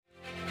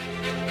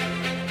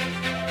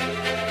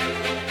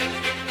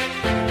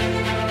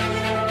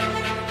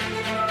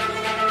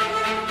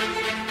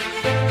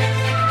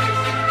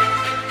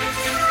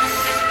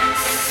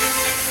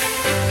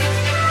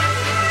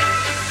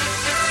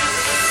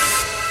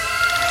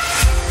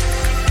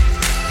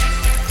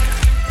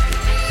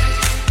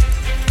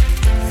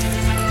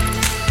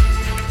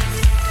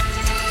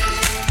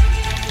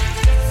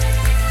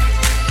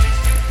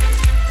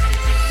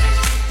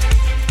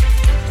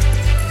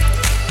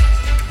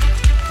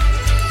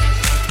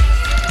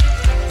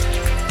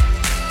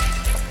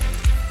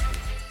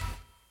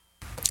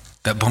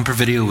That bumper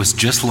video was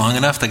just long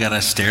enough that I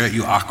gotta stare at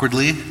you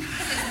awkwardly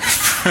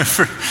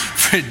for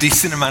a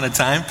decent amount of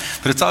time,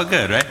 but it's all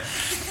good, right?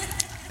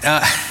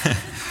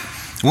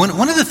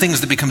 One of the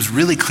things that becomes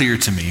really clear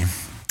to me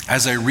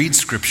as I read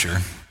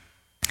Scripture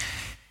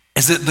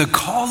is that the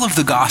call of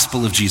the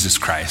gospel of Jesus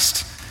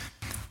Christ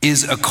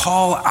is a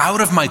call out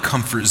of my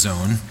comfort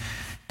zone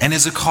and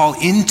is a call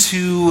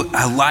into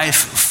a life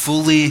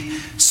fully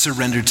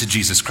surrendered to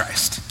Jesus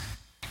Christ.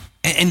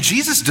 And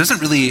Jesus doesn't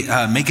really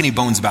make any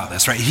bones about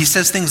this, right? He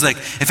says things like,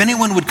 if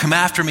anyone would come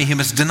after me, he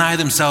must deny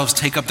themselves,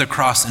 take up their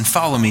cross, and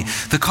follow me.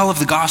 The call of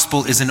the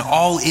gospel is an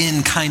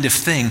all-in kind of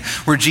thing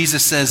where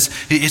Jesus says,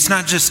 it's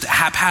not just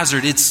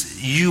haphazard,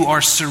 it's you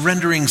are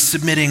surrendering,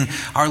 submitting.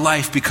 Our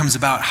life becomes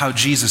about how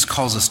Jesus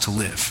calls us to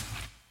live.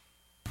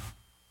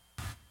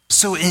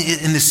 So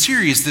in the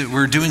series that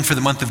we're doing for the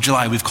month of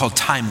July, we've called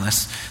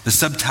Timeless. The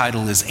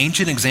subtitle is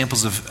Ancient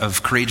Examples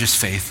of Courageous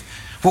Faith.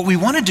 What we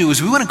want to do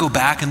is we want to go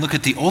back and look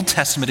at the Old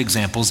Testament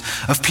examples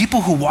of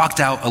people who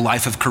walked out a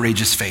life of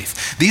courageous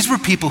faith. These were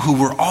people who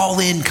were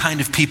all-in kind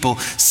of people,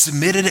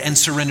 submitted and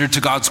surrendered to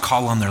God's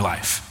call on their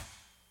life.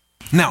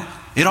 Now,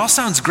 it all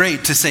sounds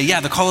great to say, yeah,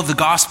 the call of the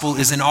gospel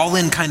is an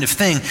all-in kind of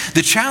thing.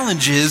 The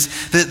challenge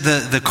is that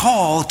the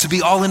call to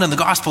be all-in on the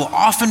gospel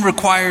often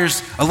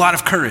requires a lot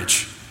of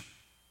courage.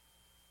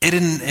 It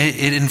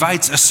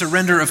invites a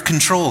surrender of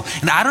control.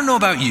 And I don't know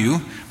about you,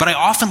 but I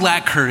often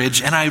lack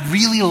courage, and I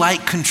really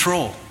like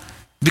control.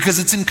 Because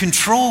it's in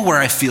control where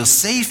I feel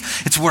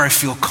safe, it's where I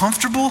feel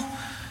comfortable.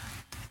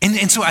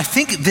 And so I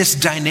think this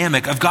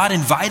dynamic of God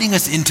inviting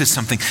us into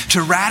something,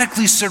 to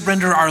radically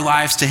surrender our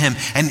lives to Him,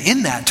 and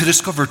in that, to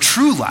discover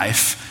true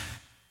life,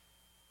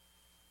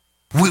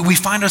 we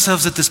find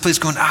ourselves at this place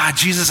going,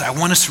 Jesus, I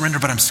want to surrender,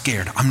 but I'm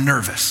scared, I'm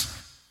nervous.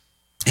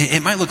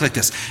 It might look like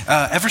this.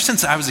 Ever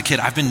since I was a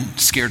kid, I've been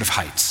scared of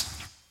heights,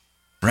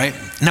 right?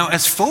 Now,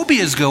 as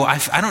phobias go,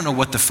 I don't know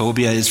what the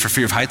phobia is for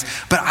fear of heights,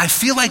 but I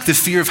feel like the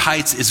fear of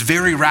heights is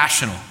very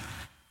rational,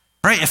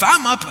 right? If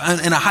I'm up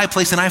in a high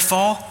place and I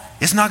fall,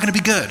 it's not going to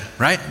be good,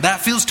 right?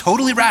 That feels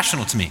totally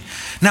rational to me.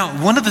 Now,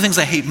 one of the things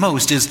I hate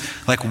most is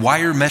like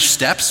wire mesh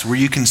steps where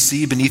you can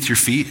see beneath your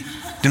feet. Do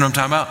you know what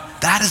I'm talking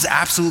about? That is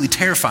absolutely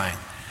terrifying.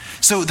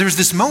 So there's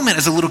this moment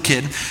as a little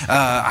kid,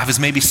 I was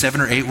maybe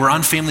 7 or 8, we're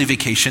on family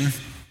vacation,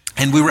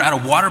 and we were at a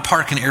water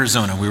park in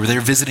Arizona. We were there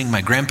visiting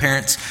my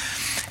grandparents,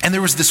 and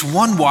there was this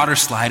one water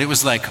slide. It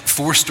was like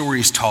 4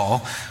 stories tall,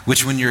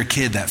 which when you're a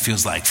kid, that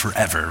feels like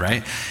forever,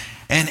 right?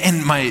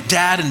 And my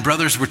dad and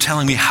brothers were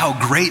telling me how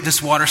great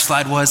this water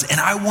slide was, and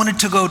I wanted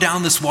to go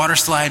down this water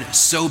slide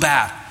so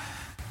bad.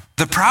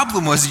 The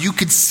problem was you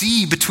could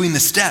see between the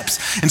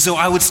steps. And so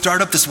I would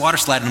start up this water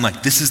slide and I'm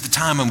like, this is the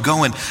time I'm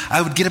going.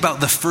 I would get about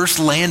the first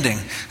landing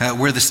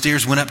where the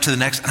stairs went up to the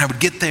next, and I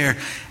would get there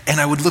and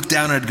I would look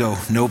down and I'd go,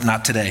 nope,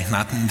 not today.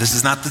 This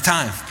is not the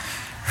time.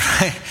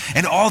 Right?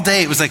 And all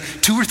day, it was like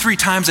 2 or 3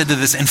 times I did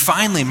this. And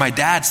finally, my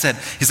dad said,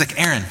 he's like,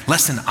 Aaron,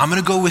 listen, I'm going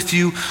to go with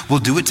you. We'll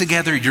do it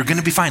together. You're going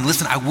to be fine.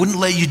 Listen, I wouldn't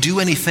let you do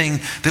anything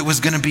that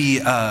was going to be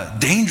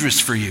dangerous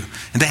for you.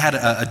 And they had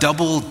a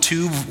double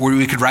tube where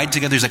we could ride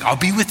together. He's like, I'll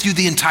be with you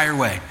the entire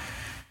way.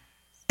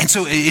 And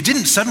so it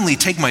didn't suddenly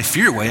take my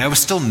fear away. I was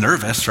still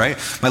nervous, right?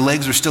 My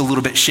legs were still a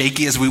little bit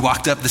shaky as we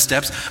walked up the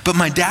steps. But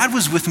my dad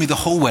was with me the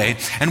whole way.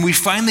 And we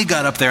finally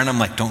got up there and I'm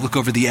like, don't look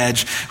over the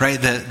edge, right?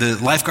 The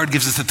lifeguard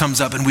gives us a thumbs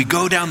up and we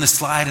go down the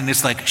slide and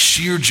it's like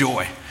sheer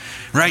joy,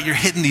 right? You're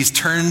hitting these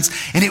turns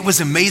and it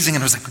was amazing.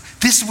 And I was like,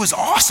 this was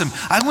awesome.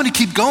 I want to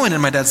keep going.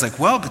 And my dad's like,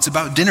 well, it's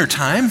about dinner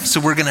time, so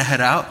we're going to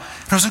head out.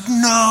 And I was like,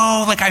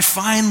 no, like I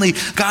finally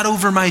got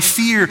over my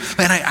fear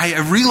and I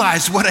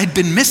realized what I'd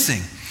been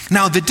missing.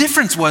 Now, the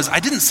difference was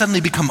I didn't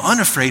suddenly become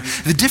unafraid.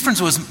 The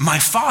difference was my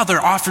father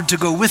offered to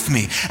go with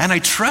me, and I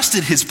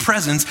trusted his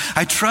presence.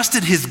 I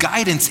trusted his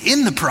guidance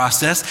in the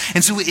process,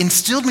 and so it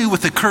instilled me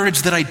with a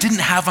courage that I didn't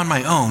have on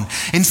my own.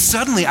 And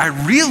suddenly I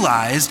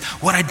realized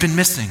what I'd been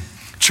missing.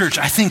 Church,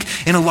 I think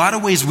in a lot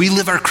of ways we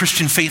live our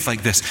Christian faith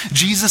like this.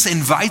 Jesus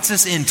invites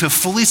us in to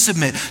fully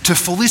submit, to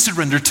fully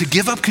surrender, to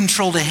give up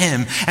control to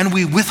Him, and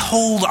we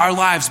withhold our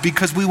lives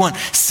because we want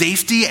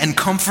safety and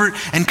comfort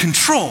and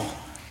control.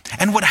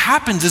 And what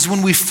happens is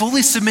when we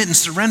fully submit and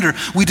surrender,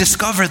 we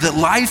discover that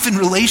life in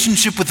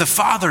relationship with the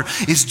Father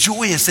is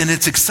joyous and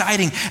it's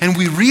exciting. And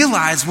we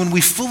realize when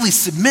we fully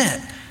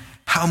submit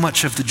how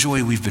much of the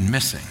joy we've been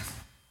missing.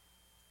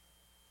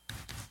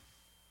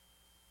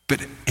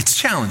 But it's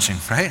challenging,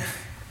 right?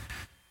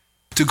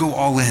 To go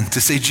all in, to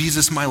say,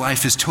 Jesus, my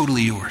life is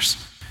totally yours.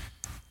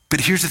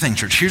 But here's the thing,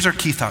 church. Here's our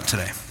key thought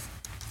today.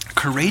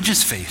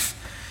 Courageous faith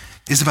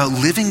is about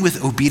living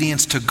with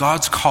obedience to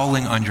God's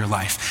calling on your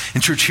life.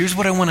 And church, here's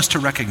what I want us to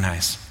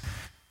recognize.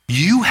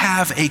 You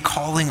have a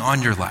calling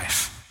on your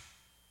life.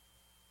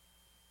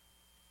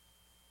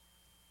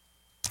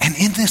 And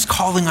in this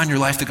calling on your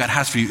life that God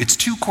has for you, it's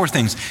 2 core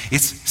things.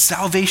 It's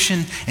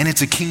salvation and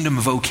it's a kingdom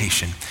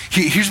vocation.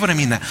 Here's what I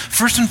mean that.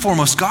 First and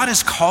foremost, God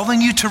is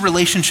calling you to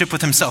relationship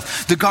with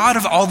Himself. The God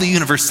of all the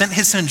universe sent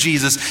His Son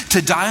Jesus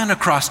to die on a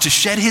cross, to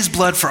shed His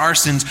blood for our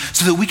sins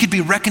so that we could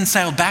be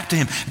reconciled back to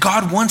Him.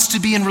 God wants to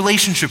be in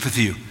relationship with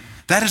you.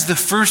 That is the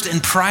first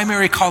and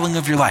primary calling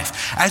of your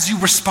life. As you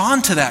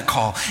respond to that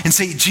call and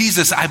say,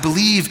 Jesus, I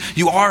believe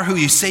you are who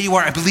you say you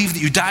are. I believe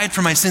that you died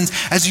for my sins.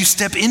 As you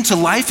step into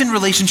life in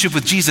relationship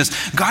with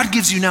Jesus, God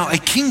gives you now a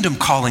kingdom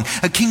calling,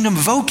 a kingdom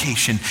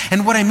vocation.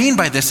 And what I mean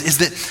by this is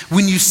that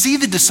when you see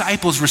the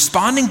disciples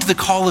responding to the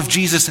call of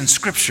Jesus in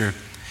Scripture,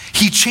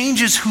 he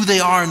changes who they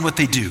are and what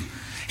they do.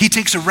 He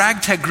takes a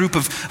ragtag group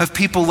of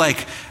people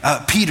like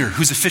Peter,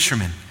 who's a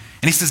fisherman.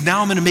 And he says, now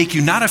I'm going to make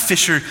you not a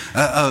fisher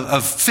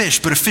of fish,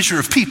 but a fisher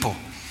of people.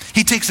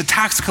 He takes a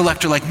tax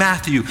collector like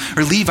Matthew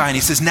or Levi, and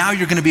he says, now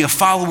you're going to be a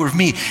follower of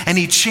me. And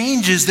he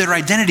changes their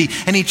identity,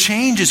 and he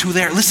changes who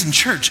they are. Listen,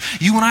 church,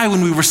 you and I,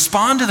 when we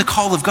respond to the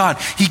call of God,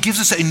 he gives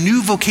us a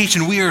new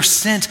vocation. We are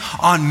sent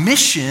on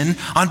mission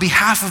on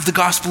behalf of the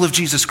gospel of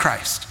Jesus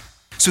Christ.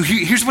 So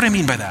here's what I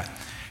mean by that.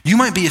 You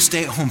might be a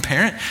stay-at-home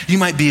parent. You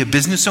might be a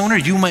business owner.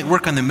 You might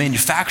work on the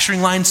manufacturing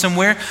line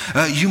somewhere.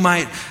 You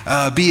might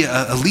be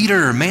a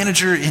leader or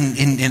manager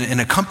in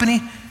a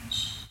company.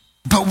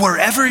 But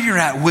wherever you're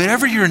at,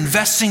 whatever you're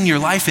investing your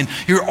life in,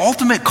 your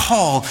ultimate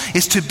call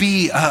is to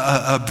be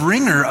a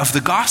bringer of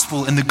the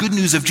gospel and the good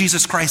news of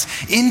Jesus Christ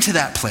into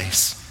that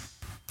place.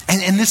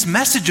 And this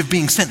message of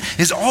being sent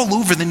is all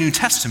over the New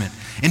Testament.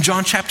 In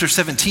John chapter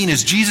 17,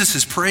 as Jesus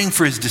is praying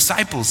for his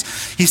disciples,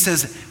 he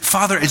says,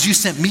 Father, as you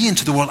sent me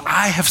into the world,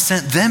 I have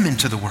sent them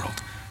into the world.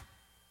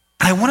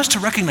 And I want us to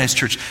recognize,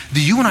 church, that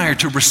you and I are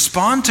to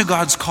respond to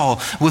God's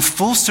call with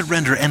full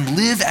surrender and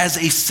live as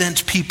a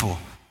sent people.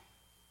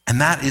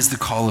 And that is the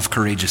call of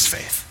courageous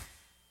faith.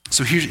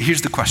 So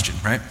here's the question,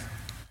 right?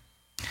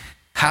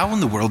 How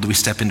in the world do we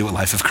step into a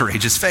life of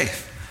courageous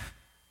faith?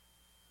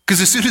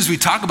 Because as soon as we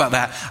talk about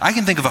that, I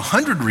can think of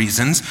 100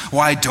 reasons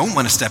why I don't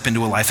want to step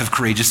into a life of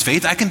courageous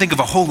faith. I can think of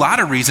a whole lot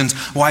of reasons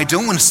why I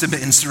don't want to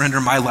submit and surrender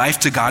my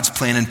life to God's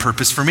plan and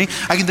purpose for me.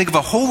 I can think of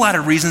a whole lot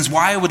of reasons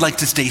why I would like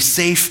to stay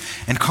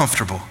safe and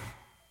comfortable.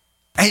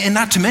 And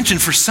not to mention,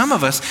 for some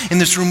of us in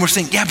this room, we're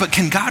saying, yeah, but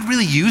can God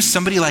really use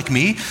somebody like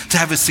me to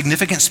have a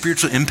significant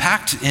spiritual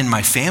impact in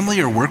my family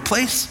or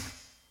workplace?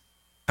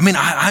 I mean,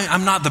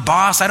 I'm not the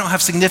boss. I don't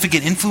have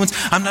significant influence.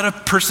 I'm not a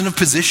person of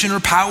position or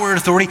power or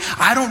authority.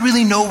 I don't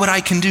really know what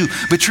I can do.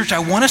 But church, I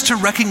want us to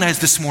recognize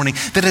this morning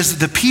that as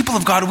the people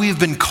of God, we have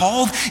been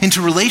called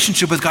into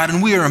relationship with God,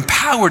 and we are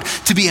empowered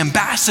to be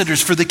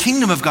ambassadors for the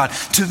kingdom of God,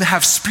 to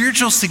have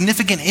spiritual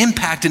significant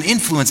impact and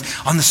influence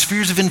on the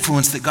spheres of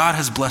influence that God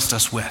has blessed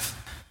us with.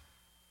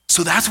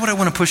 So that's what I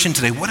want to push in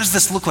today. What does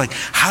this look like?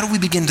 How do we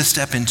begin to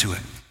step into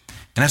it?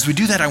 And as we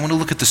do that, I want to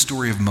look at the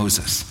story of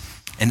Moses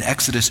in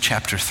Exodus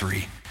chapter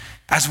 3.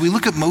 As we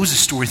look at Moses'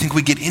 story, I think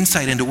we get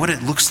insight into what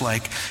it looks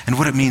like and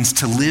what it means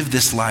to live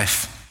this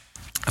life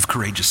of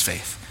courageous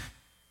faith.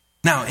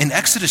 Now, in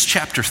Exodus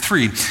chapter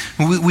 3,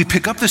 we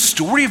pick up the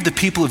story of the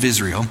people of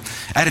Israel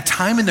at a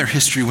time in their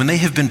history when they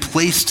have been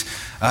placed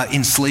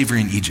in slavery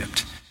in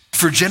Egypt.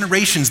 For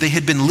generations, they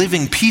had been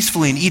living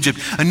peacefully in Egypt.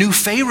 A new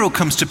Pharaoh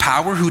comes to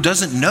power who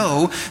doesn't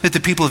know that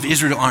the people of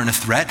Israel aren't a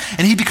threat,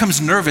 and he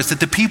becomes nervous that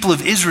the people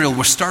of Israel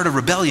will start a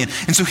rebellion,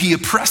 and so he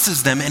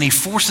oppresses them and he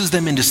forces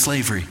them into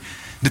slavery.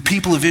 The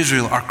people of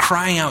Israel are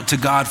crying out to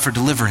God for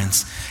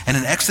deliverance. And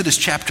in Exodus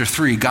chapter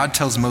 3, God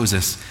tells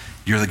Moses,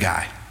 you're the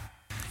guy.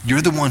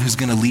 You're the one who's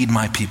going to lead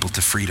my people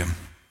to freedom.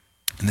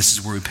 And this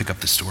is where we pick up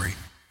the story.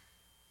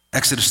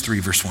 Exodus 3,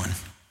 verse 1.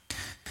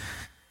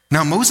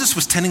 Now Moses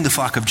was tending the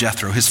flock of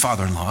Jethro, his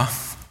father-in-law,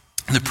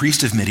 the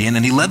priest of Midian,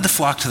 and he led the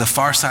flock to the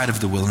far side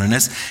of the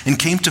wilderness and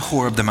came to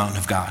Horeb, the mountain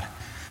of God.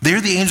 There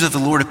the angel of the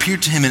Lord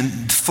appeared to him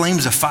in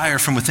flames of fire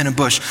from within a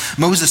bush.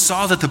 Moses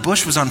saw that the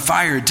bush was on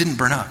fire, it didn't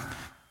burn up.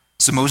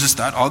 So Moses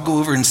thought, I'll go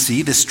over and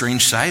see this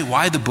strange sight,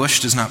 why the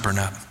bush does not burn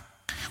up.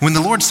 When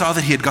the Lord saw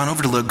that he had gone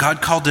over to look,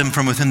 God called him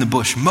from within the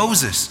bush,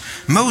 Moses,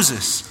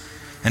 Moses.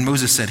 And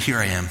Moses said, here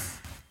I am.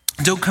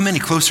 Don't come any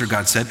closer,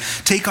 God said.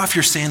 Take off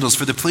your sandals,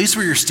 for the place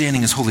where you're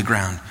standing is holy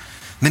ground.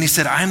 And then he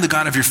said, I am the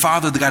God of your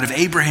father, the God of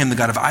Abraham, the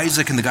God of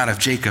Isaac, and the God of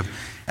Jacob.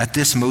 At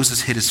this,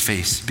 Moses hid his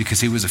face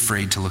because he was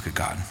afraid to look at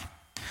God.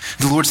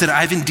 The Lord said,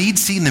 I have indeed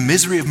seen the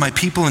misery of my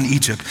people in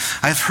Egypt.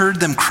 I have heard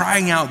them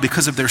crying out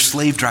because of their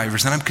slave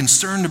drivers, and I'm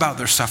concerned about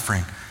their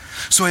suffering.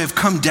 So I have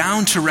come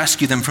down to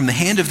rescue them from the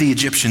hand of the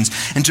Egyptians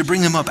and to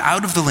bring them up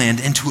out of the land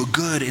into a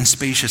good and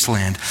spacious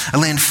land, a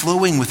land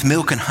flowing with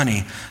milk and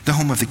honey, the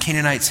home of the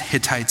Canaanites,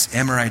 Hittites,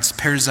 Amorites,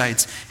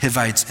 Perizzites,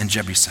 Hivites, and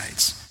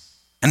Jebusites.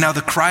 And now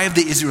the cry of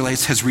the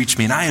Israelites has reached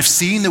me, and I have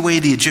seen the way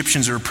the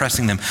Egyptians are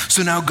oppressing them.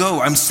 So now go,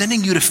 I'm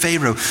sending you to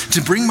Pharaoh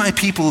to bring my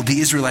people, the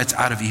Israelites,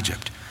 out of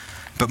Egypt.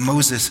 But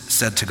Moses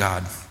said to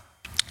God,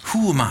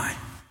 who am I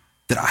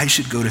that I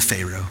should go to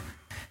Pharaoh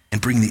and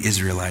bring the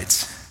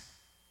Israelites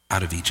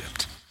out of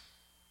Egypt?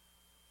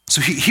 So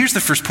here's the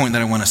first point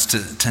that I want us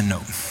to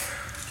note.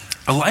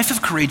 A life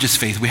of courageous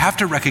faith, we have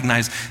to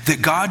recognize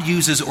that God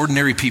uses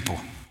ordinary people.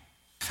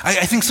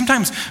 I think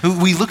sometimes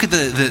we look at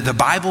the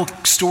Bible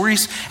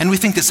stories and we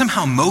think that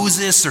somehow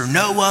Moses or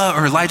Noah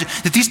or Elijah,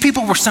 that these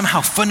people were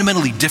somehow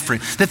fundamentally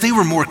different, that they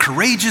were more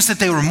courageous, that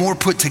they were more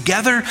put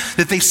together,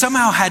 that they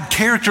somehow had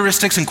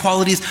characteristics and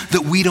qualities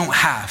that we don't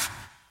have.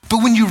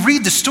 But when you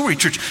read the story,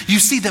 church, you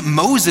see that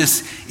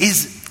Moses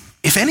is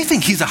If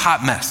anything, he's a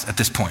hot mess at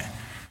this point.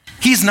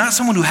 He's not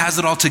someone who has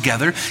it all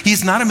together.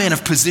 He's not a man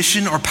of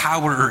position or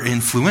power or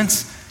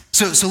influence.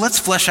 So let's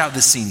flesh out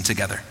this scene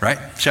together, right?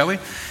 Shall we?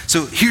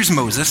 So here's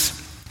Moses.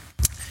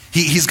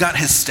 He's got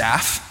his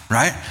staff,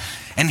 right?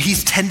 And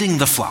he's tending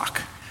the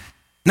flock.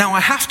 Now, I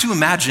have to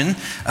imagine,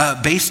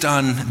 based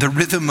on the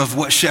rhythm of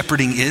what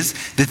shepherding is,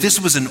 that this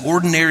was an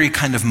ordinary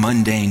kind of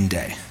mundane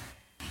day.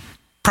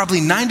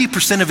 Probably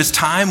 90% of his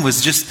time was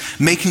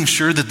just making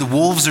sure that the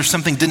wolves or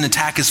something didn't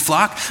attack his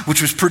flock,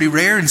 which was pretty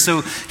rare. And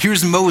so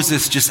here's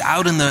Moses just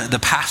out in the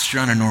pasture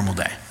on a normal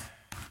day.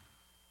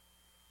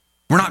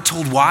 We're not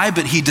told why,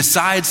 but he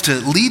decides to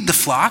lead the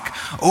flock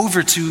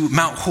over to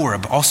Mount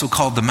Horeb, also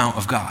called the Mount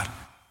of God.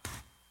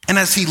 And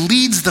as he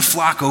leads the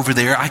flock over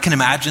there, I can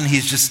imagine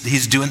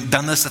he's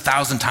done this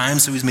 1,000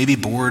 times, so he's maybe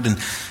bored and,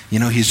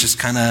 he's just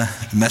kind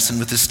of messing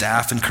with his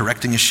staff and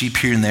correcting his sheep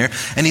here and there.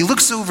 And he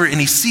looks over and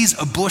he sees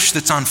a bush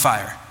that's on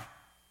fire.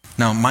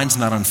 Now, mine's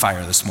not on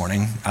fire this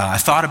morning. I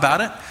thought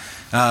about it,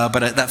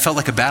 but that felt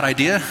like a bad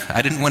idea.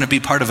 I didn't want to be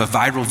part of a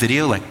viral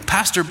video like,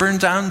 pastor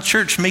burned down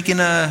church making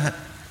an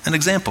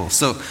example.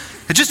 So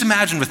just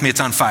imagine with me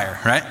it's on fire,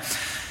 right?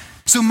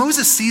 So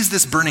Moses sees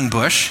this burning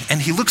bush and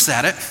he looks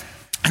at it.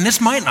 And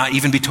this might not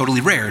even be totally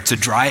rare. It's a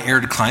dry,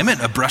 arid climate.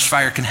 A brush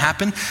fire can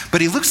happen.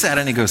 But he looks at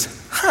it and he goes,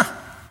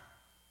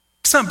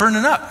 it's not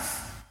burning up.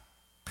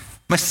 Am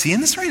I seeing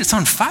this right? It's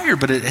on fire,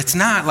 but it's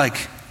not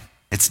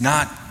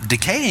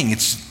decaying.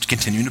 It's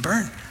continuing to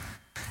burn.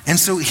 And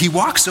so he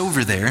walks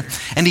over there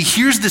and he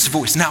hears this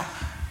voice. Now,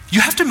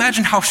 you have to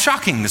imagine how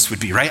shocking this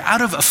would be, right?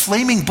 Out of a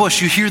flaming bush,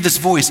 you hear this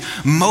voice,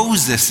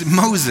 Moses,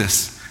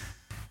 Moses.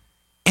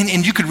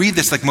 And you could read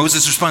this like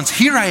Moses responds,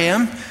 here I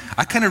am.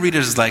 I kind of read it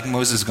as like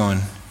Moses going,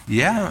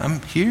 yeah,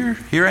 I'm here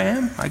I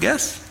am, I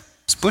guess.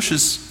 This bush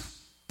is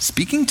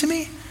speaking to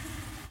me.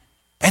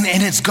 And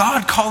it's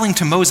God calling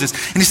to Moses.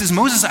 And he says,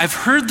 Moses, I've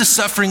heard the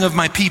suffering of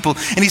my people.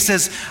 And he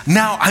says,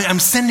 now I'm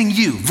sending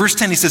you. Verse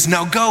 10, he says,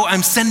 now go,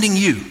 I'm sending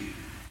you.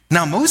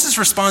 Now Moses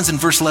responds in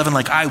verse 11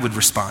 like I would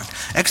respond.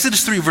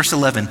 Exodus 3, verse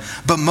 11,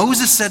 but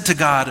Moses said to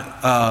God,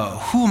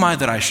 who am I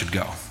that I should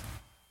go?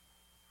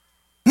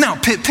 Now,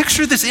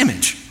 picture this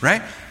image,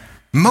 right?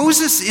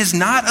 Moses is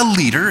not a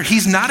leader.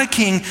 He's not a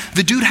king.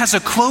 The dude has a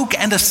cloak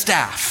and a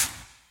staff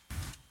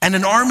and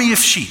an army of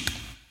sheep.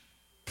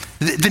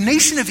 The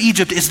nation of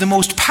Egypt is the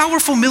most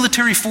powerful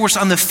military force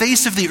on the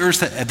face of the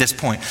earth at this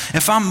point.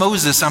 If I'm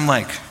Moses, I'm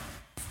like,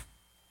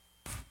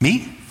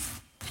 me?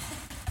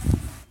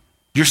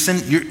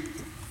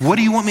 What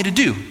do you want me to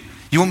do?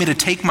 You want me to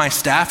take my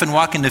staff and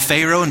walk into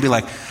Pharaoh and be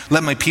like,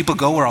 let my people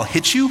go or I'll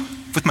hit you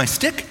with my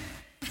stick?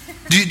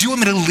 Do you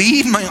want me to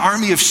lead my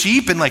army of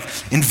sheep and like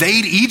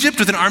invade Egypt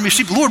with an army of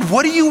sheep? Lord,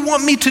 what do you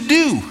want me to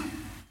do?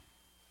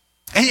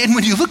 And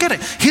when you look at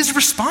it, his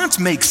response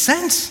makes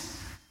sense.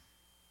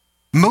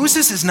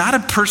 Moses is not a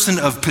person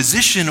of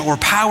position or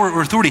power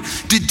or authority.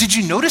 Did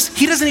you notice?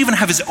 He doesn't even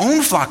have his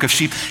own flock of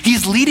sheep.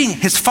 He's leading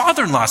his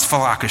father-in-law's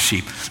flock of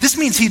sheep. This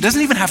means he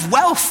doesn't even have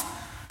wealth.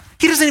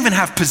 He doesn't even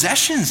have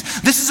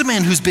possessions. This is a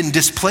man who's been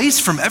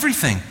displaced from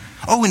everything.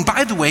 Oh, and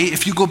by the way,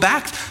 if you go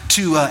back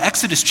to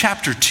Exodus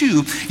chapter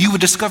 2, you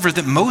would discover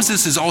that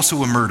Moses is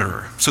also a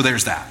murderer. So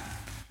there's that.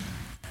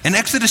 In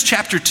Exodus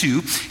chapter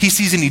 2, he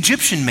sees an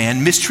Egyptian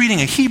man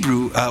mistreating a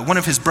Hebrew, one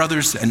of his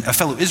brothers and a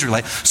fellow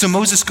Israelite. So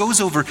Moses goes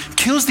over,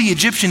 kills the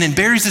Egyptian and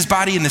buries his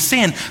body in the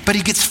sand, but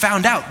he gets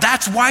found out.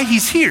 That's why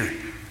he's here.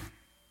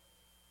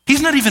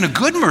 He's not even a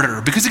good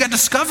murderer because he got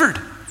discovered.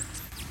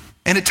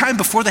 And a time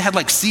before they had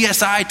like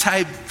CSI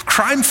type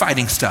crime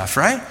fighting stuff,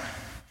 right?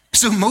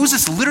 So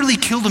Moses literally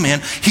killed a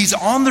man. He's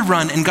on the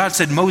run, and God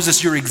said,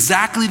 Moses, you're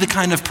exactly the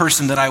kind of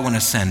person that I want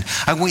to send.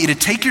 I want you to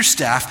take your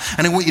staff,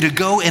 and I want you to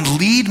go and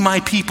lead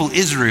my people,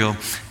 Israel,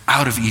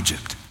 out of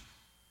Egypt.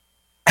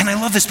 And I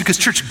love this because,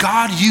 church,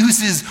 God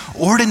uses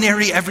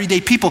ordinary,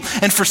 everyday people.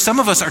 And for some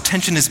of us, our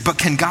tension is, but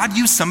can God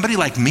use somebody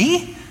like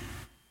me?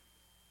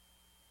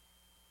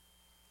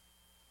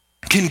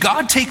 Can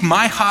God take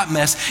my hot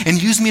mess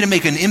and use me to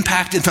make an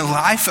impact in the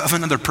life of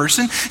another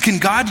person? Can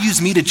God use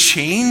me to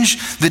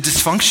change the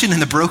dysfunction and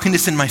the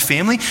brokenness in my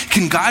family?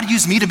 Can God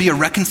use me to be a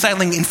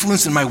reconciling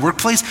influence in my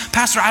workplace?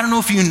 Pastor, I don't know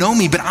if you know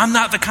me, but I'm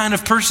not the kind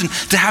of person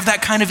to have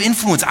that kind of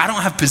influence. I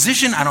don't have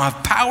position. I don't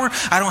have power.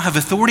 I don't have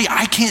authority.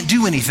 I can't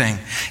do anything.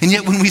 And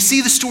yet when we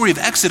see the story of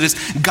Exodus,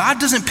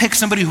 God doesn't pick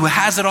somebody who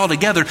has it all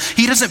together.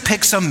 He doesn't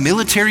pick some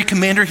military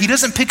commander. He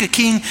doesn't pick a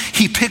king.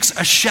 He picks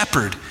a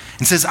shepherd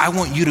and says, I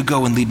want you to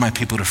go and lead my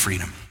people to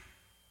freedom.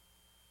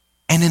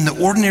 And in the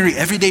ordinary,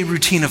 everyday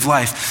routine of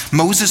life,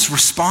 Moses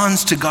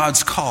responds to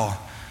God's call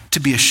to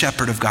be a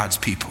shepherd of God's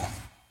people.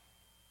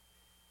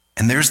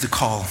 And there's the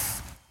call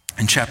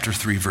in chapter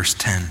 3, verse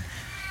 10.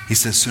 He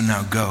says, so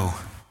now go,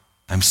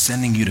 I'm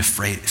sending you to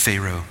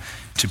Pharaoh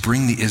to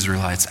bring the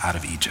Israelites out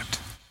of Egypt.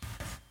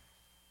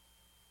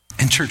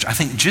 And church, I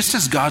think just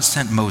as God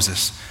sent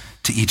Moses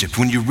to Egypt.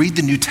 When you read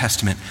the New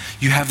Testament,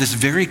 you have this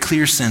very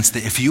clear sense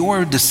that if you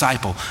are a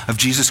disciple of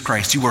Jesus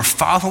Christ, you are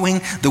following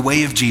the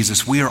way of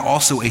Jesus. We are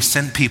also a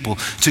sent people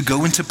to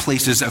go into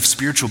places of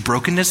spiritual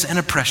brokenness and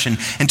oppression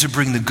and to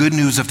bring the good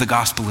news of the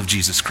gospel of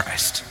Jesus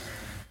Christ.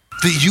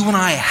 That you and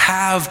I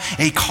have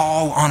a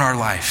call on our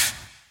life.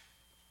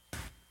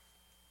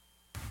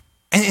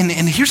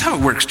 And here's how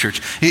it works,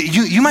 church.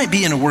 You might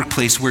be in a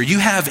workplace where you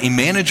have a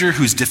manager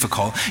who's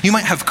difficult. You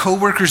might have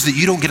coworkers that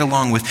you don't get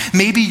along with.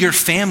 Maybe your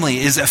family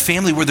is a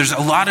family where there's a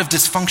lot of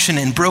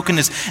dysfunction and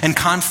brokenness and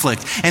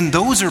conflict. And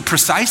those are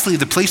precisely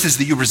the places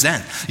that you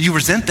resent. You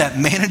resent that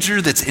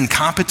manager that's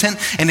incompetent,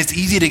 and it's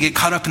easy to get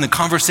caught up in the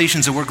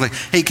conversations at work like,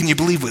 hey, can you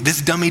believe what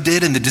this dummy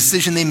did and the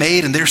decision they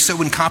made and they're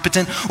so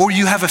incompetent? Or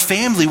you have a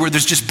family where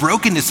there's just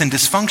brokenness and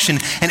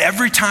dysfunction, and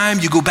every time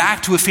you go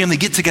back to a family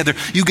get-together,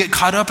 you get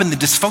caught up in the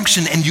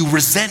dysfunction and you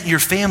resent your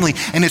family,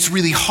 and it's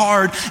really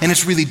hard and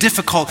it's really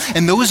difficult.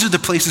 And those are the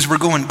places we're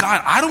going,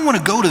 God, I don't want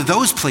to go to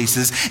those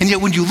places. And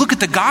yet when you look at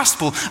the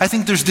gospel, I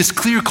think there's this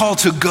clear call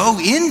to go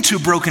into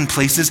broken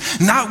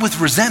places, not with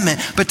resentment,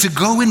 but to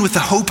go in with the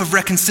hope of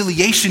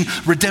reconciliation,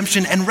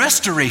 redemption, and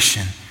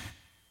restoration.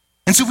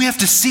 And so we have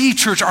to see,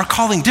 church, our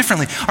calling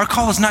differently. Our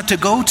call is not to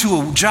go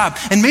to a job,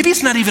 and maybe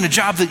it's not even a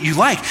job that you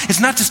like.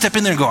 It's not to step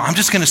in there and go, I'm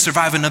just going to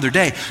survive another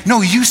day.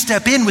 No, you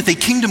step in with a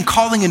kingdom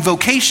calling and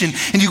vocation,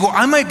 and you go,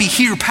 I might be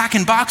here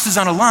packing boxes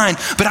on a line,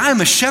 but I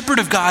am a shepherd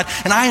of God,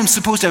 and I am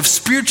supposed to have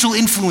spiritual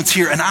influence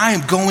here, and I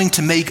am going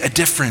to make a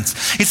difference.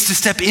 It's to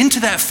step into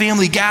that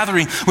family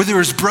gathering where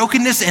there is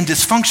brokenness and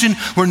dysfunction,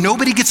 where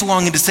nobody gets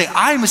along, and to say,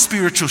 I am a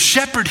spiritual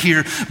shepherd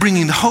here,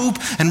 bringing the hope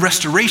and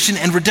restoration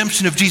and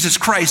redemption of Jesus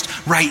Christ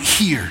right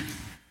here.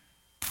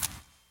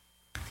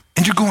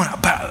 And you're going,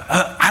 but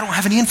I don't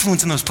have any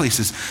influence in those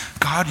places.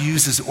 God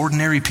uses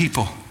ordinary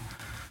people.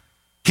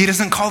 He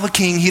doesn't call a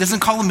king. He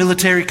doesn't call a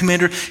military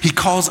commander. He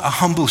calls a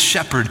humble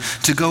shepherd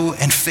to go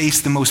and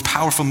face the most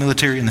powerful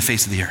military in the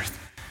face of the earth.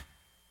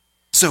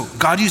 So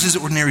God uses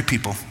ordinary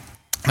people.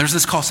 There's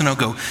this call, so now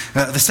go.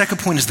 The second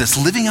point is this: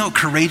 living out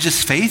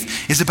courageous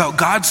faith is about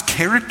God's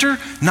character,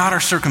 not our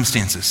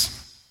circumstances.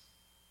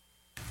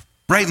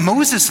 Right?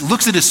 Moses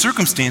looks at his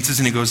circumstances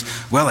and he goes,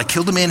 well, I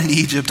killed a man in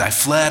Egypt, I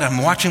fled,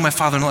 I'm watching my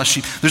father-in-law's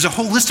sheep. There's a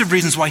whole list of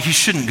reasons why he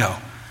shouldn't go.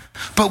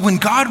 But when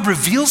God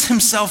reveals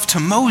himself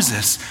to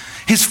Moses,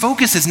 his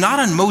focus is not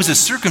on Moses'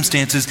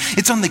 circumstances,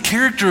 it's on the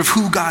character of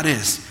who God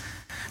is.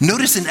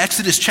 Notice in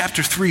Exodus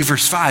chapter 3,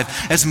 verse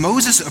 5, as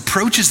Moses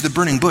approaches the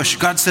burning bush,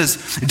 God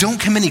says, don't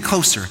come any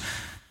closer.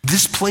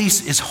 This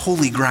place is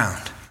holy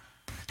ground.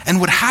 And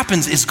what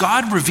happens is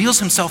God reveals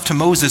himself to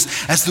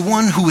Moses as the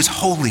one who is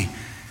holy.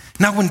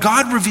 Now, when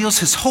God reveals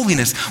his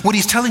holiness, what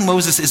he's telling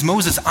Moses is,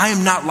 Moses, I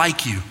am not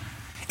like you.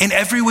 In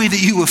every way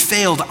that you have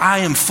failed, I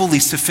am fully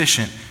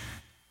sufficient.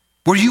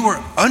 Where you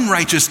are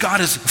unrighteous,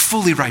 God is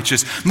fully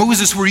righteous.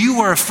 Moses, where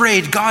you are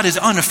afraid, God is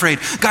unafraid.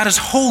 God is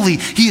holy.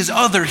 He is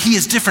other. He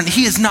is different.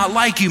 He is not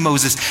like you,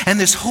 Moses. And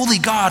this holy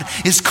God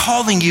is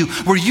calling you.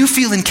 Where you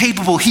feel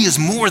incapable, he is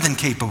more than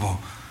capable.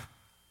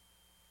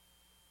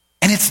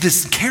 And it's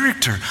this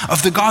character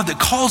of the God that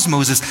calls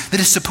Moses that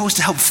is supposed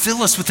to help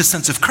fill us with a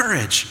sense of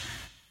courage.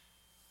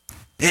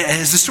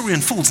 As the story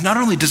unfolds, not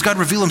only does God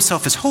reveal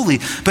himself as holy,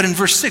 but in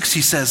verse 6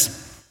 he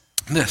says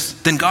this: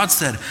 then God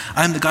said,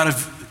 I am the God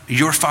of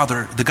your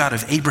father, the God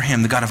of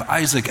Abraham, the God of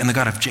Isaac, and the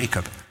God of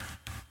Jacob.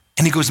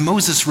 And he goes,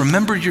 Moses,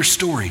 remember your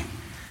story.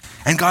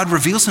 And God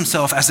reveals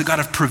himself as the God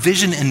of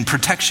provision and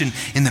protection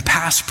in the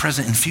past,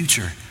 present, and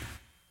future.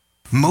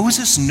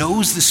 Moses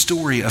knows the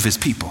story of his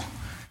people.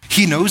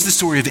 He knows the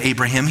story of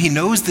Abraham. He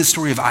knows the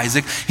story of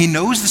Isaac. He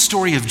knows the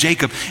story of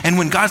Jacob. And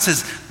when God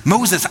says,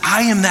 Moses,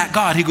 I am that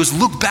God, he goes,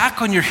 look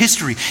back on your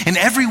history. In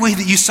every way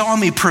that you saw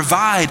me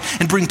provide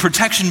and bring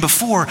protection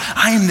before,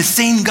 I am the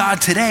same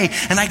God today.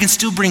 And I can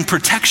still bring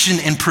protection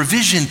and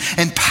provision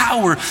and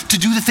power to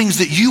do the things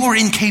that you are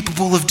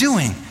incapable of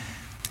doing.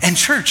 And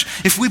church,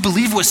 if we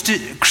believe what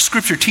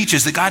Scripture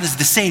teaches, that God is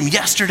the same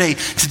yesterday,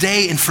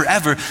 today, and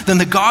forever, then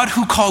the God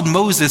who called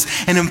Moses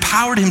and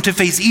empowered him to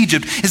face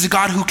Egypt is a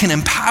God who can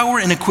empower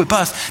and equip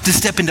us to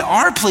step into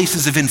our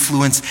places of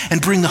influence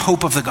and bring the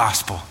hope of the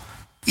gospel,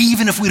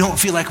 even if we don't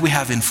feel like we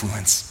have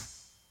influence.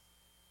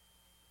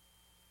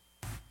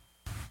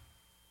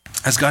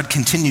 As God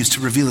continues to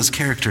reveal his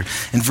character,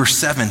 in verse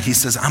 7, he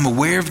says, I'm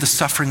aware of the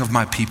suffering of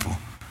my people.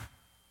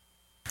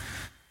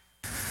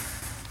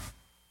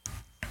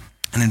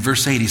 And in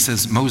verse 8, he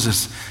says,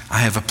 Moses, I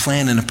have a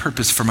plan and a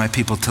purpose for my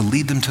people to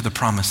lead them to the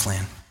promised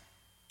land.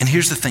 And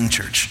here's the thing,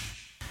 church.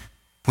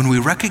 When we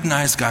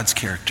recognize God's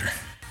character,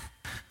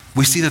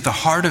 we see that the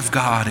heart of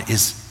God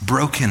is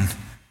broken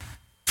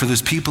for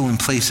those people in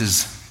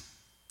places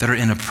that are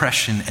in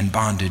oppression and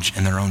bondage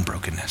in their own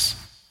brokenness.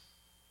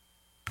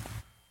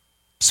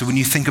 So when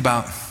you think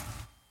about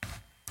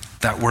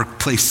that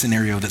workplace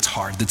scenario that's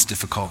hard, that's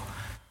difficult,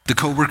 the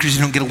coworkers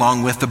you don't get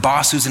along with, the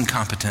boss who's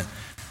incompetent,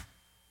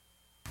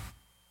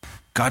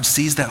 God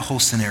sees that whole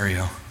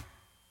scenario,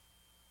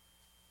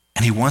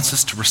 and he wants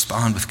us to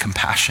respond with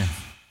compassion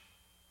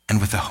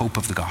and with the hope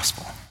of the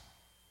gospel.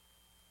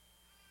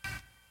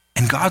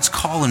 And God's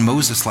call in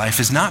Moses' life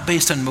is not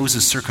based on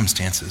Moses'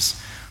 circumstances,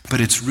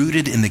 but it's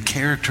rooted in the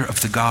character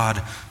of the God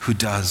who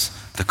does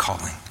the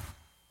calling.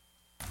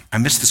 I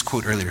missed this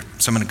quote earlier,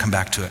 so I'm going to come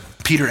back to it.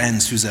 Peter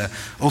Enns, who's an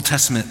Old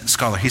Testament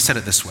scholar, he said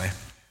it this way.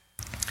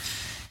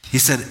 He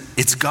said,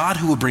 "It's God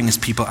who will bring his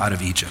people out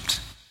of Egypt.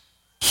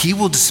 He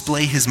will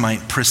display his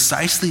might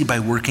precisely by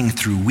working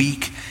through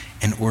weak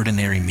and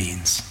ordinary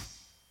means."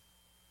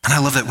 And I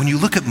love that. When you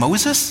look at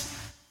Moses,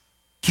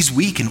 he's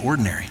weak and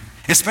ordinary,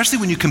 especially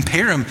when you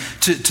compare him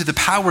to the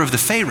power of the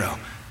Pharaoh.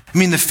 I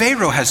mean, the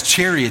Pharaoh has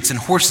chariots and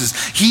horses.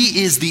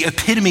 He is the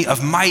epitome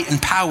of might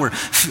and power.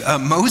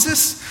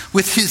 Moses,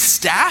 with his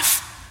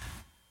staff,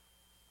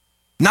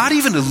 not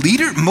even a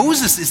leader.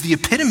 Moses is the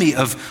epitome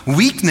of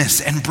weakness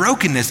and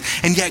brokenness,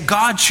 and yet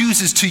God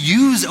chooses to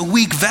use a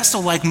weak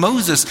vessel like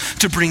Moses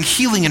to bring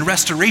healing and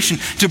restoration,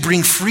 to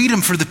bring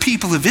freedom for the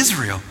people of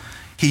Israel.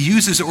 He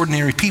uses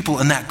ordinary people,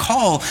 and that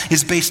call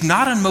is based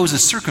not on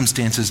Moses'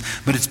 circumstances,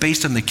 but it's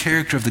based on the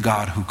character of the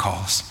God who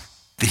calls.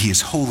 That he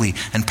is holy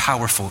and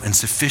powerful and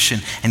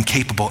sufficient and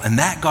capable, and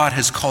that God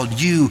has called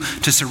you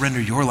to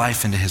surrender your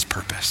life into his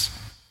purpose.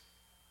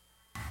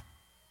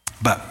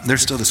 But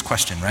there's still this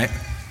question, right?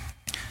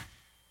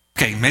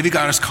 Okay, maybe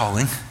God is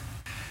calling.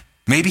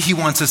 Maybe he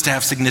wants us to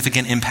have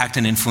significant impact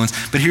and influence,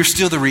 but here's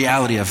still the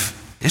reality of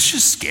it's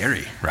just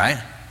scary, right?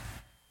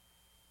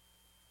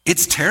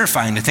 It's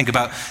terrifying to think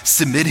about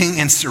submitting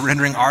and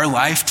surrendering our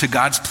life to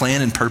God's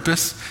plan and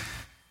purpose.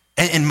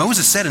 And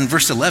Moses said in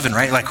verse 11,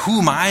 right, like, who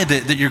am I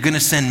that you're going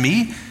to send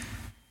me?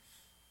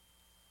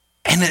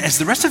 And as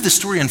the rest of the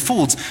story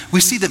unfolds,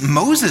 we see that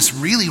Moses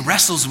really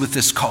wrestles with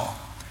this call.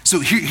 So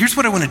here's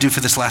what I want to do for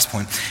this last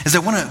point, is I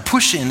want to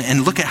push in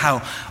and look at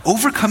how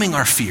overcoming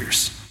our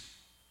fears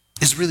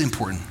is really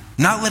important.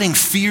 Not letting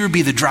fear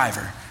be the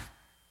driver.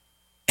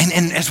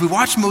 And as we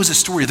watch Moses'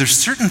 story, there's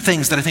certain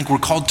things that I think we're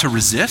called to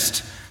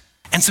resist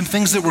and some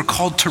things that we're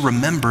called to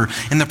remember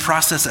in the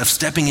process of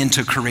stepping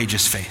into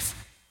courageous faith.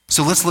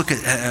 So let's look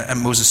at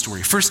Moses'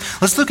 story. First,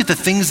 let's look at the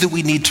things that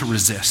we need to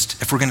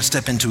resist if we're going to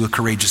step into a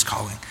courageous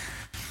calling.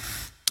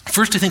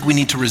 First, I think we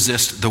need to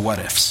resist the what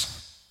ifs.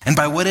 And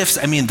by what ifs,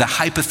 I mean the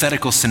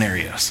hypothetical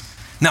scenarios.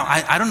 Now,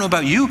 I don't know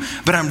about you,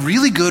 but I'm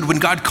really good when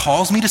God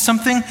calls me to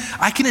something,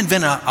 I can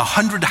invent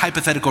 100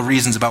 hypothetical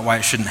reasons about why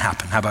it shouldn't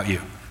happen. How about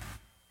you?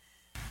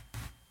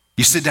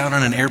 You sit down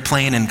on an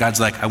airplane and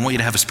God's like, I want you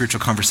to have a spiritual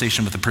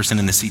conversation with the person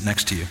in the seat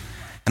next to you.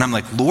 And I'm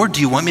like, Lord,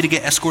 do you want me to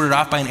get escorted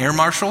off by an air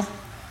marshal?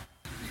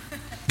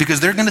 Because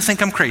they're going to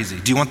think I'm crazy.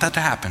 Do you want that to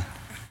happen?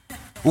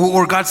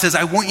 Or God says,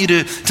 I want you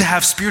to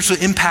have spiritual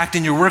impact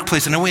in your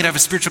workplace, and I want you to have a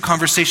spiritual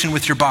conversation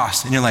with your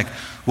boss. And you're like,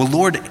 well,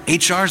 Lord,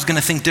 HR is going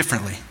to think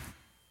differently.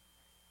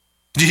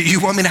 Do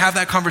you want me to have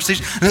that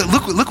conversation?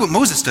 Look what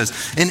Moses does.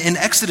 In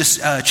Exodus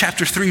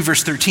chapter 3,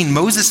 verse 13,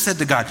 Moses said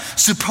to God,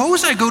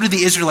 suppose I go to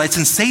the Israelites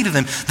and say to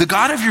them, the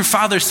God of your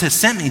fathers has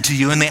sent me to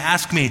you, and they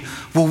ask me,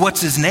 well,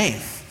 what's his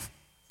name?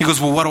 He goes,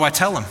 well, what do I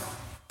tell him?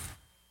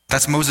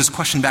 That's Moses'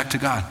 question back to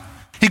God.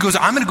 He goes,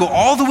 I'm going to go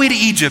all the way to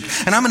Egypt,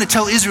 and I'm going to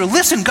tell Israel,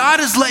 listen, God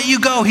has let you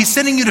go. He's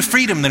sending you to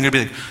freedom. They're going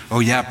to be like, oh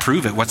yeah,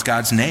 prove it. What's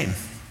God's name?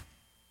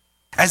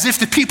 As if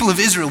the people of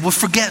Israel will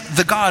forget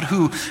the God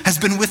who has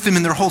been with them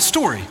in their whole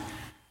story.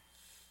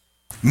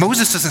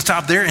 Moses doesn't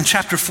stop there. In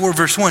chapter 4,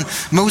 verse 1,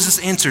 Moses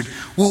answered,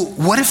 well,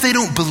 what if they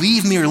don't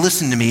believe me or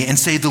listen to me and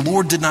say, the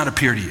Lord did not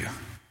appear to you?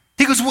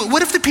 He goes, well,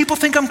 what if the people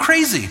think I'm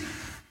crazy?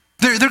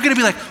 They're going to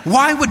be like,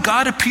 why would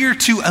God appear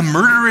to a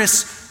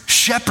murderous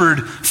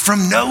shepherd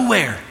from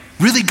nowhere?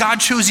 Really, God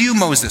chose you,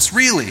 Moses?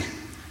 Really?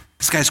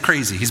 This guy's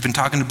crazy. He's been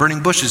talking to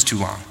burning bushes too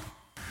long.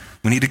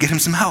 We need to get him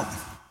some help.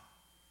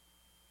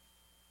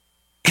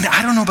 And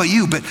I don't know about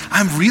you, but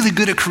I'm really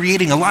good at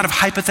creating a lot of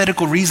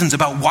hypothetical reasons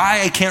about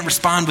why I can't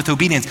respond with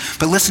obedience.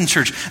 But listen,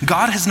 church,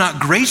 God has not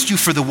graced you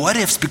for the what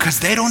ifs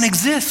because they don't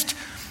exist.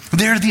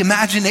 They're the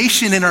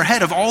imagination in our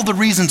head of all the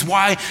reasons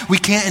why we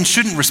can't and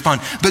shouldn't respond.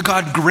 But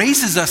God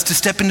graces us to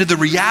step into the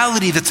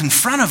reality that's in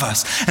front of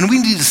us. And we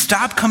need to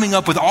stop coming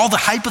up with all the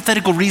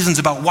hypothetical reasons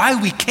about why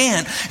we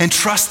can't and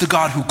trust the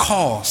God who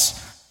calls.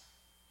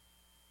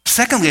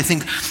 Secondly, I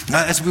think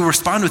as we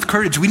respond with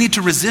courage, we need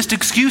to resist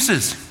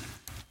excuses.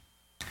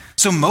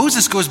 So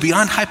Moses goes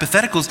beyond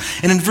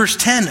hypotheticals. And in verse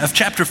 10 of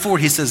chapter 4,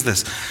 he says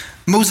this,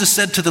 Moses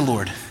said to the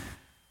Lord,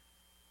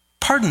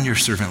 pardon your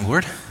servant,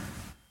 Lord.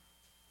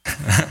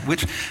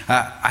 Which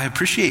I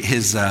appreciate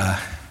his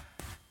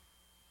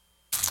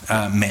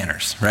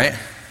manners, right?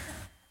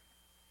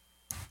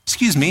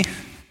 Excuse me,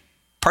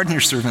 pardon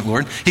your servant,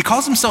 Lord. He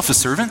calls himself a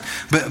servant,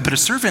 but a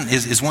servant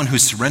is one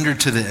who's surrendered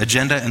to the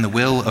agenda and the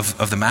will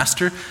of the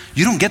master.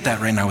 You don't get that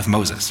right now with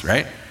Moses,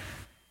 right?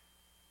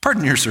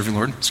 Pardon your servant,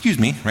 Lord. Excuse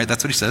me, right?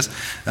 That's what he says.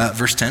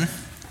 Verse 10.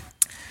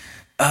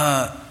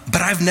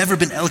 But I've never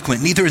been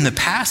eloquent, neither in the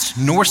past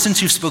nor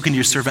since you've spoken to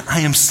your servant. I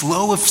am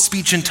slow of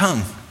speech and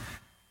tongue.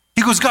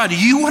 He goes, God,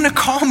 you want to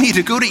call me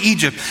to go to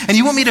Egypt and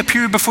you want me to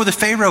appear before the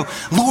Pharaoh.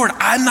 Lord,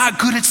 I'm not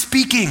good at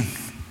speaking.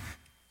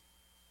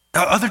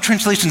 Other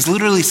translations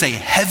literally say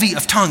heavy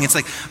of tongue. It's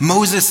like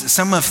Moses,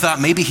 some have thought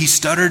maybe he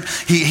stuttered.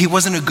 He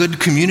wasn't a good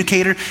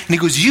communicator. And he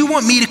goes, you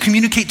want me to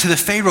communicate to the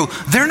Pharaoh?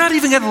 They're not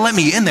even going to let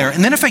me in there.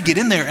 And then if I get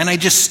in there and I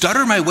just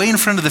stutter my way in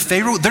front of the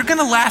Pharaoh, they're going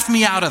to laugh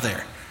me out of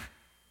there.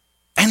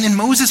 And then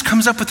Moses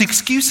comes up with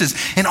excuses.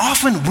 And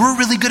often we're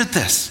really good at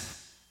this.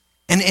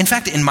 And in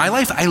fact, in my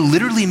life, I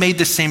literally made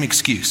the same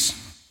excuse.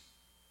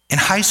 In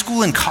high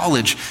school and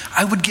college,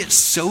 I would get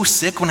so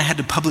sick when I had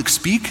to public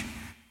speak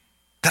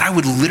that I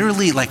would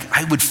literally,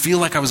 I would feel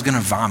like I was going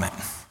to vomit.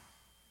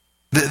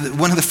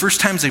 One of the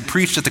first times I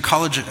preached at the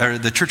college, or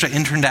the church I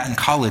interned at in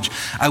college,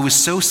 I was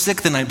so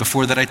sick the night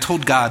before that I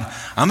told God,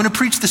 I'm going to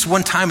preach this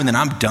one time and then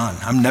I'm done.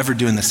 I'm never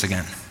doing this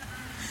again.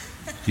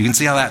 You can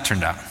see how that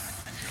turned out.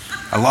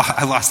 I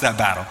lost that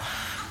battle.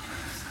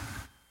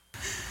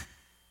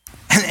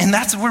 And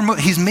that's where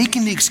he's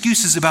making the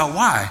excuses about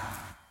why.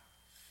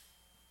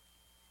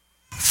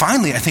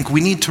 Finally, I think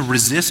we need to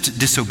resist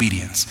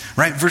disobedience,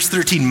 right? Verse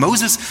 13,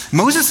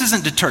 Moses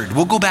isn't deterred.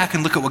 We'll go back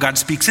and look at what God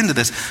speaks into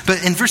this.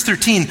 But in verse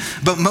 13,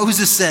 but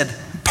Moses said,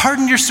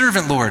 pardon your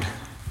servant, Lord.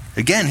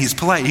 Again, he's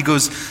polite. He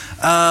goes,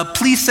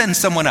 please send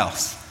someone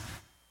else.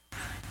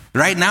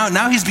 Right?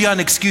 Now he's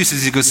beyond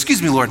excuses. He goes,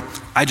 excuse me, Lord,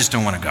 I just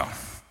don't want to go.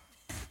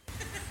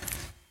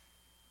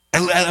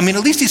 I mean,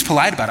 at least he's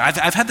polite about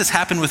it. I've had this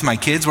happen with my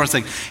kids where it's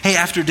like, hey,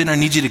 after dinner, I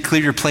need you to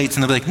clear your plates.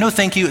 And they'll be like, no,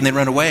 thank you. And they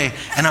run away.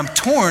 And I'm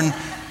torn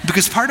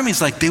because part of me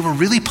is like, they were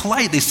really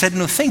polite. They said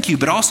no, thank you.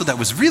 But also that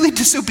was really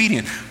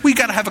disobedient. We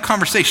got to have a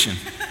conversation,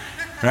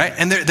 right?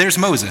 And there's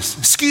Moses.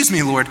 Excuse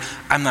me, Lord,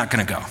 I'm not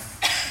going to go.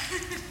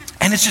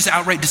 And it's just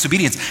outright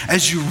disobedience.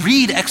 As you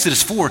read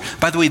Exodus 4,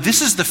 by the way,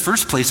 this is the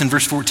first place in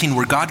verse 14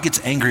 where God gets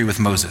angry with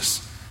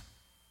Moses.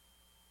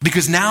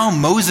 Because now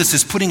Moses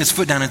is putting his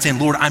foot down and saying,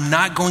 Lord, I'm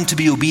not going to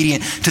be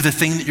obedient to the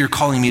thing that you're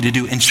calling me to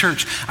do. In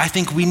church, I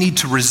think we need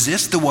to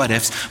resist the what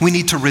ifs. We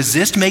need to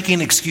resist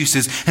making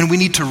excuses, and we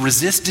need to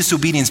resist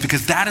disobedience,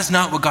 because that is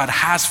not what God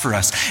has for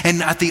us.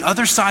 And at the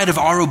other side of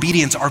our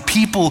obedience are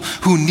people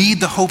who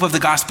need the hope of the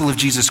gospel of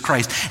Jesus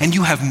Christ. And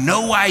you have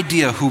no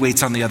idea who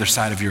waits on the other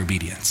side of your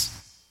obedience.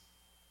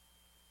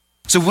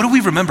 So what do we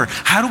remember?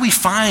 How do we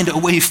find a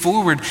way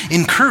forward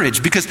in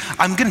courage? Because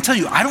I'm going to tell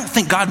you, I don't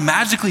think God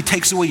magically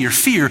takes away your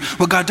fear.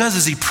 What God does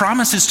is he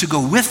promises to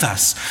go with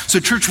us. So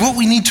church, what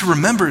we need to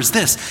remember is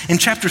this. In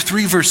chapter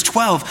 3, verse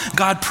 12,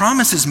 God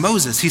promises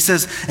Moses, he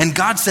says, and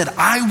God said,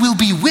 I will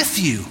be with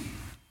you.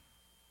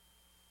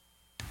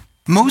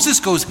 Moses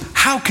goes,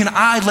 how can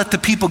I let the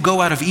people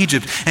go out of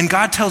Egypt? And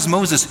God tells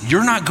Moses,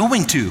 you're not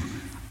going to.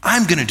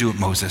 I'm going to do it,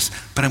 Moses,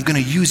 but I'm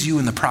going to use you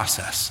in the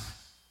process.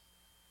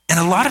 And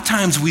a lot of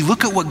times we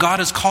look at what God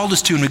has called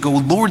us to and we go,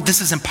 Lord,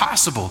 this is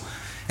impossible.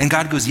 And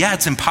God goes, yeah,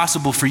 it's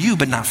impossible for you,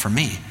 but not for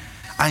me.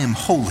 I am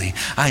holy.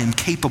 I am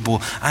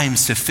capable. I am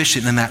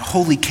sufficient. And that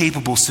holy,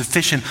 capable,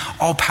 sufficient,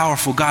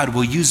 all-powerful God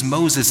will use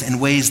Moses in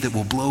ways that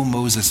will blow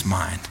Moses'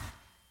 mind.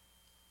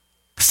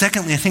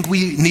 Secondly, I think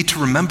we need to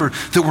remember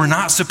that we're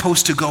not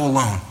supposed to go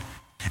alone.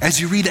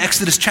 As you read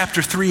Exodus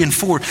chapter 3 and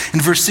 4,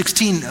 in verse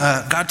 16,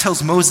 God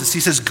tells Moses, he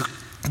says,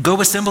 go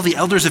assemble the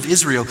elders of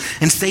Israel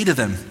and say to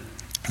them,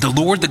 the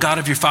Lord, the God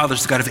of your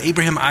fathers, the God of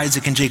Abraham,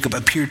 Isaac, and Jacob,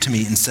 appeared to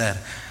me and said,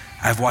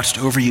 I've watched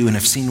over you and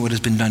have seen what has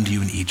been done to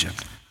you in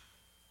Egypt.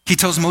 He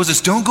tells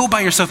Moses, don't go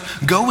by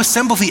yourself. Go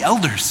assemble the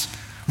elders.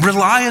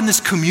 Rely on this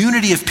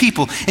community of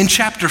people. In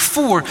chapter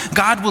 4,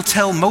 God will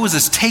tell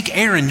Moses, take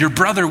Aaron, your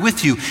brother,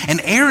 with you, and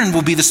Aaron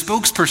will be the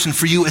spokesperson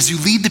for you as you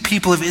lead the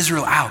people of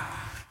Israel out.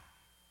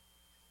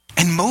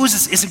 And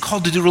Moses isn't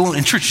called to do it alone.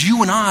 In church,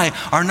 you and I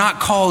are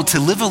not called to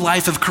live a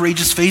life of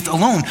courageous faith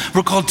alone.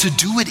 We're called to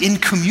do it in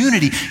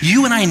community.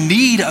 You and I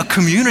need a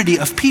community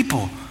of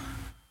people.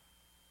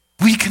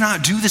 We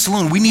cannot do this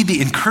alone. We need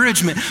the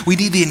encouragement. We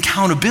need the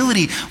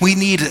accountability. We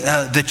need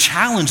the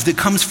challenge that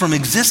comes from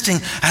existing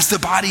as the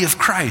body of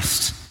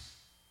Christ.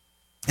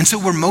 And so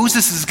where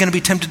Moses is going to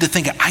be tempted to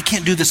think, I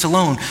can't do this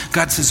alone,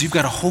 God says, you've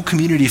got a whole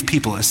community of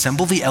people.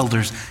 Assemble the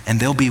elders and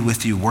they'll be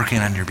with you working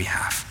on your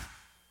behalf.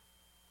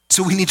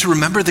 So we need to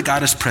remember that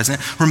God is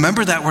present.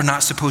 Remember that we're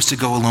not supposed to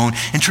go alone.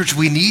 In church,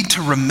 we need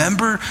to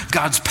remember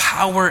God's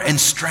power and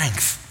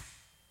strength.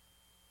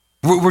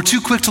 We're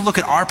too quick to look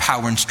at our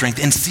power and strength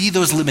and see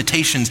those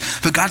limitations.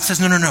 But God says,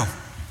 no.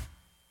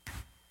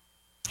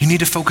 You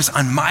need to focus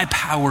on my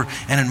power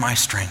and in my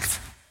strength.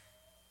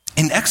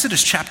 In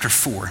Exodus chapter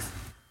 4,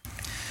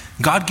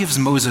 God gives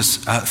Moses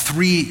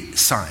 3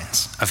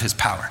 signs of his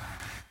power.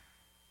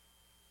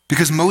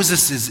 Because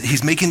Moses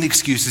he's making the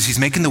excuses, he's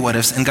making the what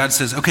ifs, and God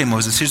says, okay,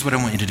 Moses, here's what I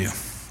want you to do.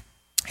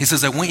 He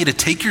says, I want you to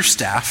take your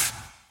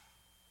staff,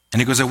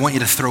 and he goes, I want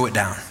you to throw it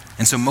down.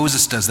 And so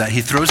Moses does that.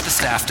 He throws the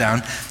staff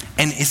down,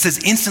 and it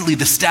says instantly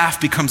the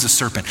staff becomes a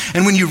serpent.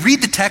 And when you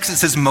read the text, it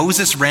says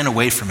Moses ran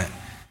away from it.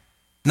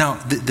 Now,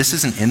 this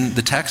isn't in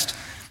the text,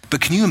 but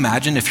can you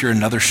imagine if you're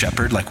another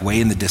shepherd, like way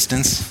in the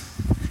distance,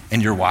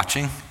 and you're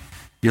watching?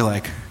 You're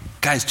like,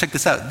 guys, check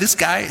this out. This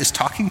guy is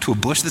talking to a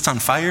bush that's on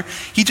fire.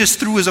 He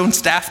just threw his own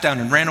staff down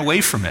and ran away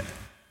from it.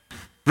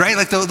 right?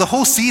 Like the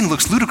whole scene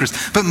looks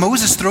ludicrous. But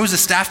Moses throws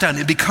his staff down,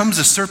 it becomes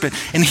a serpent,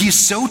 and he's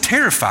so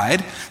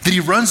terrified that he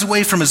runs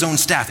away from his own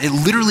staff. It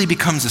literally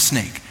becomes a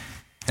snake.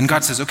 And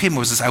God says, okay,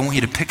 Moses, I want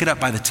you to pick it up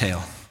by the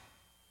tail.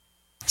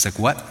 He's like,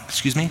 what?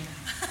 Excuse me?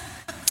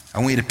 I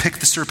want you to pick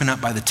the serpent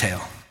up by the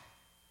tail.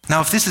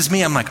 Now, if this is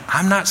me, I'm like,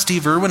 I'm not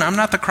Steve Irwin. I'm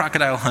not the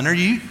crocodile hunter.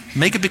 You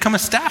make it become a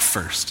staff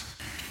first.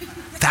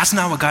 That's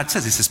not what God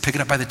says. He says, pick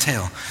it up by the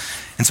tail.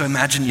 And so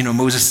imagine,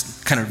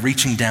 Moses kind of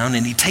reaching down,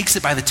 and he takes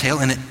it by the tail,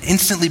 and it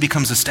instantly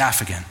becomes a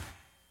staff again.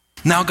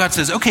 Now God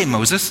says, okay,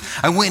 Moses,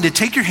 I want you to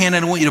take your hand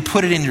and I want you to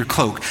put it in your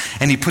cloak.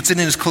 And he puts it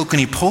in his cloak and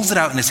he pulls it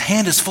out, and his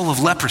hand is full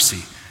of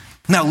leprosy.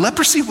 Now,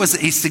 leprosy was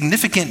a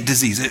significant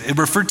disease. It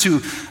referred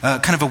to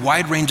kind of a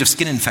wide range of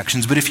skin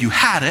infections, but if you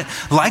had it,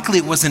 likely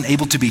it wasn't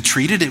able to be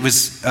treated. It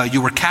was,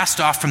 you were cast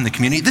off from the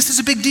community. This is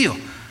a big deal.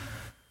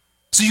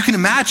 So you can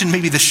imagine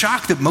maybe the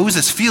shock that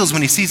Moses feels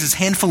when he sees his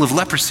handful of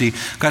leprosy.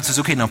 God says,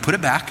 okay, now put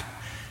it back.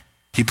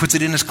 He puts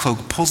it in his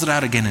cloak, pulls it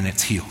out again, and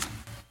it's healed.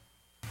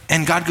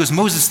 And God goes,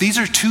 Moses, these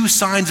are two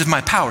signs of my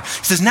power.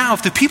 He says, now,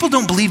 if the people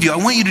don't believe you, I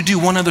want you to do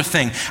one other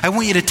thing. I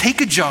want you to take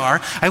a jar,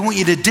 I want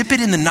you to dip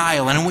it in the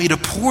Nile, and I want you to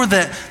pour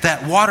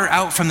that water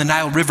out from the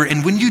Nile River.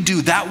 And when you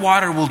do, that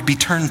water will be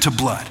turned to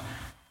blood.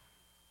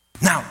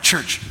 Now,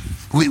 church,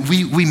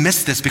 we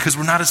miss this because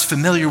we're not as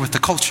familiar with the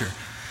culture.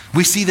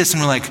 We see this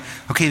and we're like,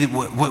 okay,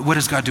 what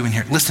is God doing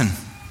here? Listen,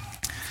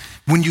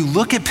 when you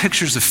look at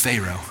pictures of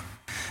Pharaoh,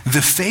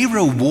 the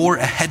Pharaoh wore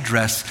a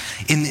headdress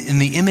in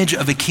the image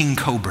of a king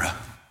cobra.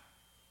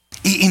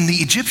 In the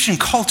Egyptian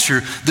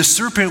culture, the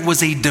serpent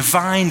was a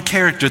divine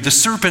character. The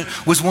serpent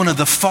was one of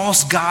the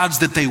false gods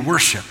that they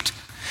worshiped.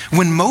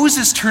 When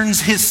Moses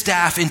turns his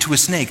staff into a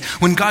snake,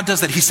 when God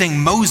does that, he's saying,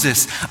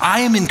 Moses,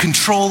 I am in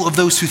control of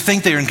those who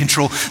think they are in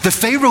control. The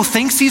Pharaoh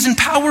thinks he's in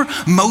power.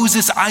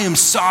 Moses, I am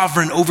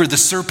sovereign over the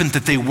serpent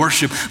that they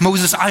worship.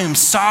 Moses, I am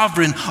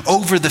sovereign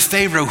over the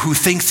Pharaoh who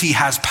thinks he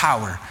has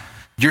power.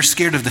 You're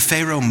scared of the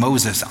Pharaoh?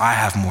 Moses, I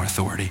have more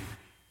authority.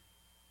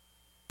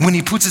 When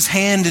he puts his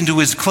hand into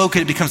his cloak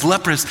and it becomes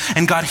leprous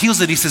and God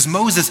heals it, he says,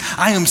 Moses,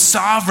 I am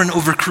sovereign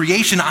over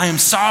creation. I am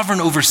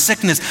sovereign over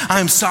sickness. I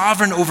am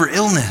sovereign over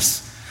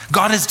illness.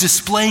 God is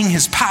displaying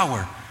his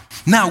power.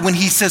 Now, when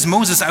he says,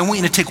 Moses, I want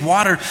you to take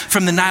water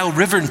from the Nile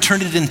River and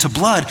turn it into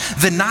blood,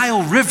 the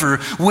Nile River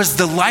was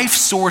the life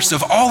source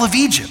of all of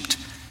Egypt.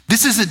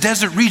 This is a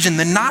desert region.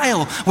 The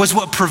Nile was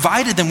what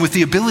provided them with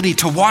the ability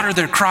to water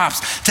their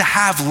crops, to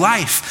have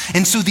life.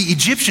 And so the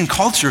Egyptian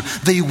culture,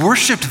 they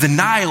worshiped the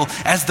Nile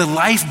as the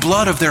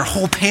lifeblood of their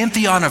whole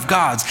pantheon of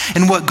gods.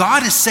 And what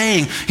God is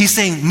saying, he's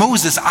saying,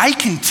 Moses, I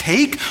can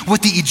take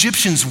what the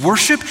Egyptians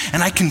worship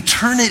and I can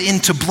turn it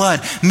into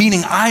blood,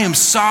 meaning I am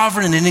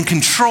sovereign and in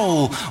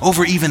control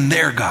over even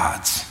their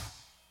gods.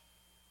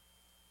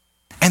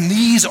 And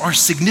these are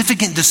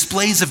significant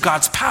displays of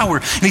God's power.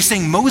 And he's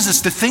saying,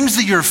 Moses, the things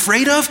that you're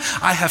afraid of,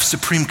 I have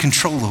supreme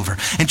control over.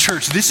 And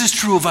church, this is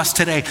true of us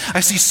today. I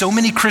see so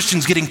many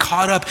Christians getting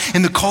caught up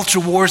in the culture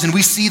wars, and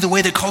we see the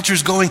way the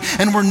culture's going,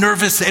 and we're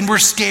nervous and we're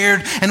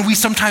scared, and we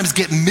sometimes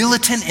get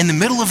militant in the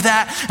middle of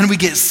that, and we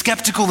get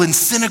skeptical and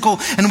cynical,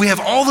 and we have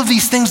all of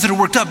these things that are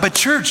worked up. But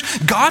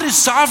church, God is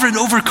sovereign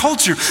over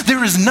culture.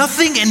 There is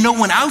nothing and no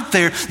one out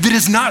there that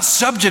is not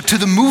subject to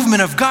the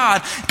movement of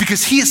God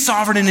because he is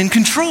sovereign and in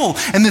control.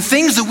 And the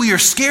things that we are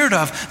scared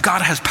of,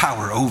 God has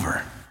power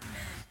over.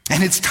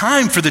 And it's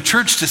time for the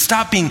church to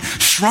stop being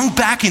shrunk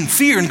back in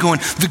fear and going,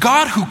 the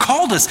God who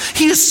called us,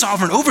 he is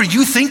sovereign over.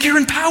 You think you're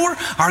in power?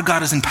 Our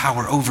God is in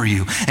power over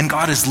you. And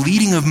God is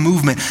leading a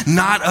movement,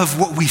 not of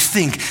what we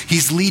think.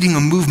 He's leading a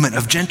movement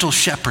of gentle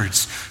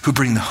shepherds who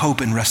bring the hope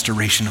and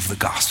restoration of the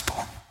gospel.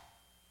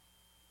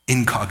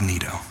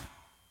 Incognito.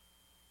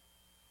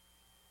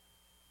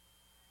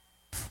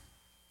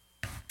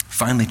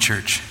 Finally,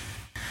 church,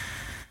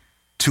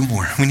 two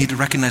more. We need to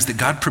recognize that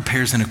God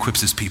prepares and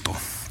equips his people.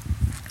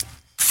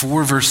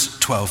 4 verse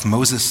 12,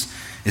 Moses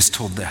is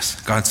told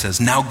this. God says,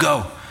 now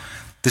go.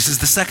 This is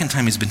the second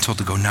time he's been told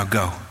to go. Now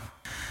go.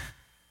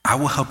 I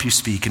will help you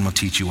speak and will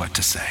teach you what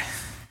to say.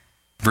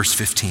 Verse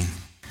 15,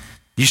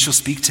 you shall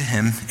speak to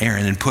him,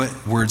 Aaron, and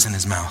put words in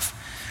his mouth.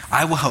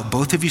 I will help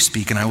both of you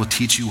speak and I will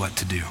teach you what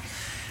to do.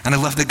 And I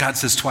love that God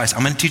says twice,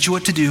 I'm going to teach you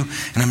what to do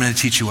and I'm going to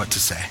teach you what to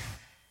say.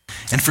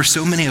 And for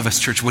so many of us,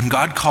 church, when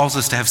God calls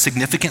us to have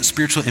significant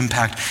spiritual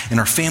impact in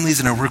our families,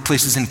 in our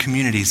workplaces, and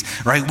communities,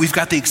 right? We've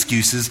got the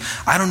excuses.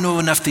 I don't know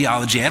enough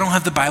theology. I don't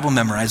have the Bible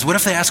memorized. What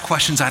if they ask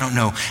questions I don't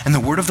know? And the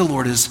word of the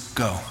Lord is,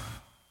 go.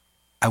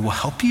 I will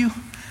help you.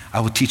 I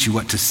will teach you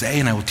what to say,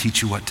 and I will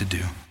teach you what to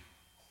do.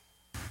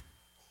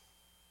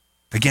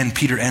 Again,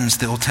 Peter Enns,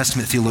 the Old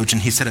Testament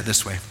theologian, he said it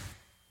this way.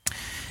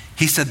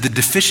 He said, the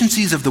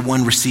deficiencies of the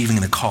one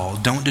receiving the call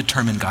don't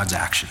determine God's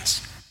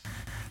actions.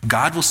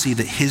 God will see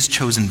that his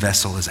chosen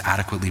vessel is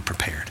adequately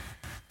prepared.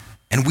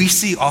 And we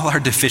see all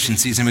our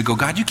deficiencies and we go,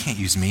 God, you can't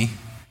use me.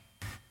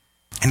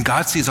 And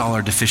God sees all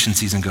our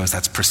deficiencies and goes,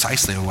 that's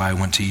precisely why I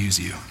want to use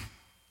you.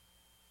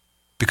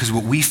 Because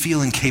what we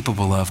feel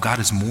incapable of, God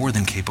is more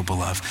than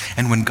capable of.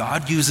 And when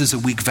God uses a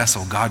weak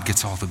vessel, God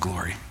gets all the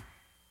glory.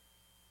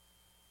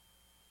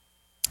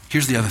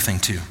 Here's the other thing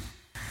too.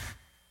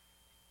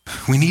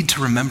 We need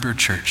to remember,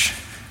 church,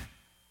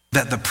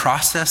 that the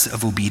process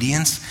of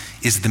obedience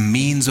is the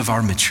means of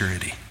our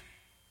maturity.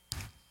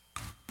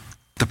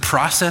 The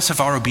process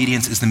of our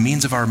obedience is the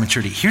means of our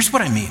maturity. Here's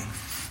what I mean.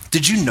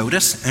 Did you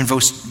notice in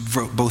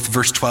both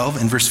verse 12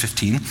 and verse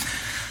 15,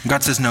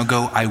 God says, "Now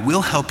go, I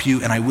will help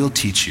you and I will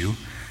teach you.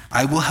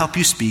 I will help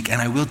you speak and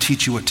I will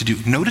teach you what to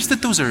do." Notice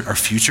that those are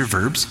future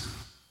verbs.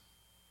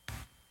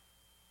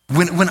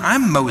 When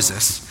I'm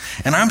Moses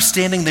and I'm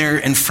standing there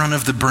in front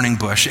of the burning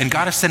bush and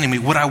God is sending me,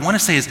 what I want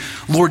to say is,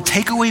 "Lord,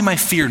 take away my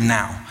fear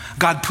now.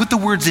 God, put the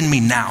words in me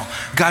now.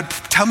 God,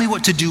 tell me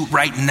what to do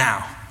right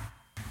now."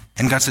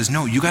 And God says,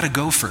 "No, you got to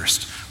go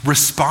first.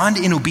 Respond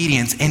in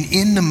obedience, and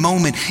in the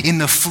moment, in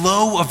the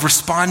flow of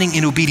responding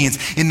in obedience,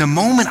 in the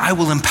moment I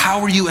will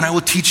empower you and I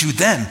will teach you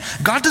then."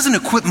 God doesn't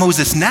equip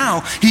Moses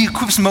now, he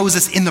equips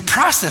Moses in the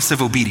process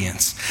of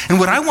obedience. And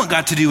what I want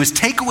God to do is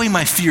take away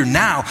my fear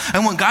now. I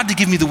want God to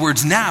give me the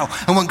words now.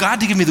 I want God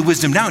to give me the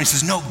wisdom now. And he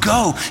says, "No,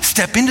 go,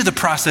 step into the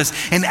process.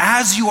 And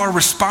as you are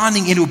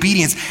responding in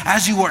obedience,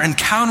 as you are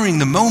encountering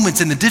the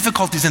moments and the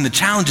difficulties and the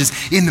challenges,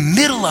 in the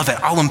middle of it,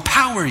 I'll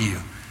empower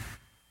you."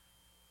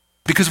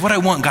 Because what I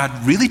want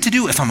God really to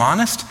do, if I'm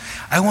honest,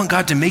 I want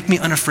God to make me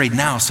unafraid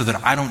now so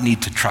that I don't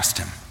need to trust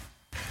him.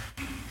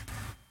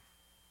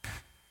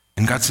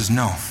 And God says,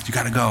 "No, you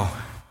got to go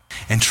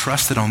and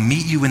trust that I'll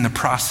meet you in the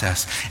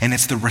process." And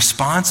it's the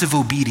response of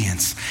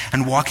obedience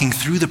and walking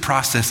through the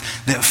process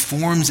that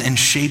forms and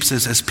shapes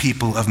us as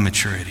people of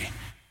maturity.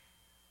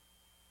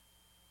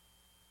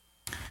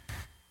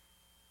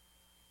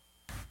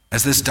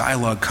 As this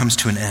dialogue comes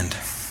to an end,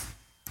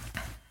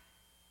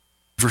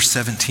 verse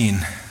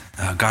 17,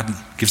 God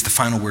gives the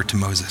final word to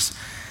Moses.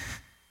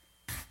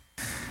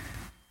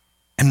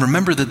 And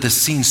remember that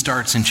this scene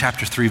starts in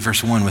chapter 3,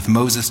 verse 1, with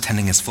Moses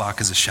tending his flock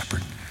as a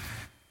shepherd.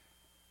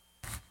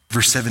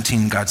 Verse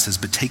 17, God says,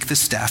 "But take this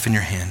staff in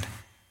your hand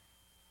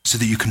so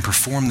that you can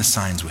perform the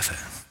signs with it."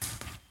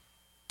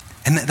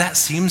 And that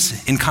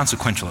seems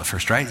inconsequential at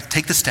first, right?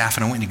 Take the staff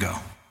and I want you to go.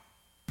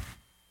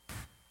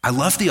 I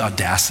love the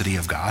audacity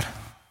of God.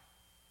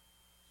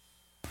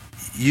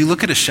 You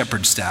look at a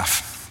shepherd's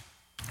staff,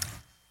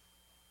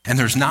 and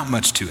there's not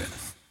much to it.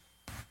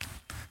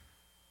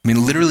 I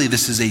mean, literally,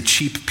 this is a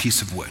cheap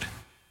piece of wood.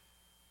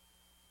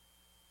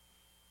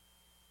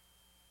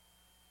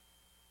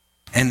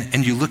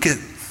 And you look at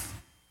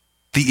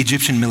the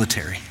Egyptian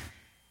military,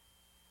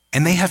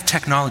 and they have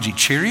technology.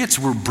 Chariots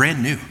were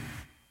brand new.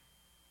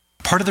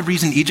 Part of the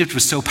reason Egypt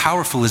was so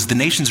powerful is the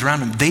nations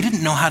around them, they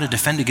didn't know how to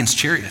defend against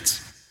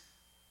chariots.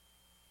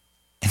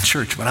 In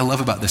church, what I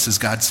love about this is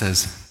God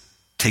says,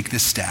 "Take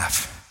this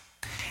staff,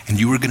 and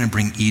you are going to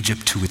bring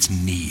Egypt to its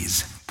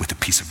knees with a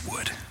piece of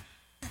wood."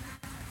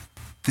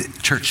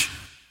 Church,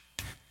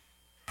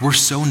 we're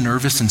so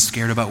nervous and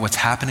scared about what's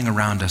happening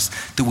around us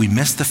that we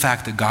miss the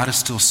fact that God is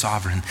still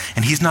sovereign.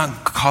 And he's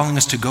not calling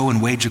us to go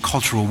and wage a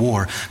cultural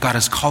war. God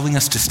is calling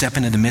us to step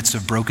into the midst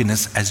of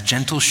brokenness as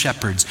gentle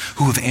shepherds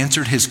who have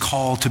answered his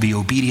call to be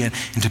obedient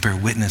and to bear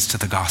witness to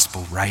the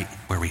gospel right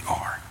where we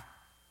are.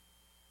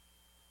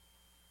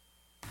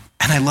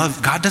 And I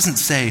love, God doesn't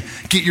say,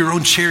 "Get your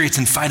own chariots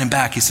and fight them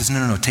back." He says,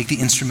 no, take the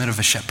instrument of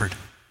a shepherd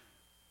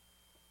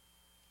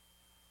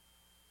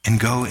and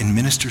go and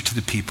minister to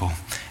the people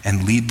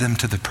and lead them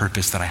to the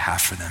purpose that I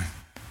have for them.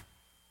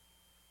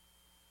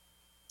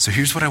 So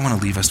here's what I want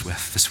to leave us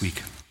with this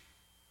week.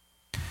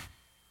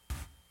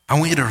 I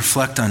want you to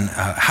reflect on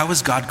how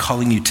is God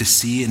calling you to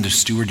see and to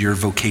steward your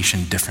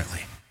vocation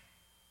differently.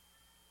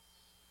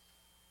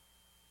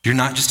 You're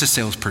not just a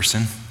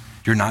salesperson.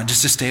 You're not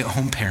just a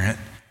stay-at-home parent.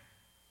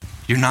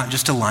 You're not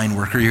just a line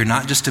worker. You're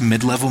not just a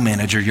mid-level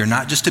manager. You're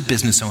not just a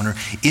business owner.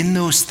 In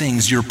those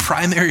things, your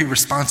primary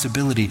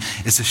responsibility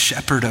is a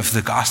shepherd of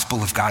the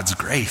gospel of God's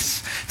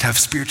grace, to have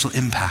spiritual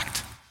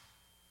impact.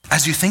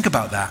 As you think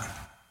about that,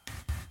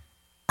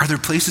 are there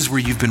places where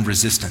you've been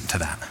resistant to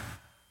that?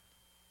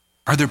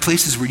 Are there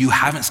places where you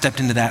haven't stepped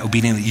into that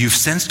obediently? You've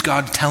sensed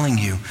God telling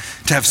you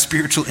to have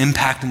spiritual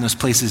impact in those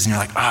places, and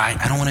you're like, I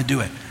don't want to do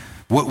it.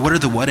 What are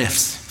the what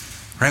ifs,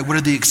 right? What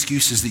are the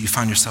excuses that you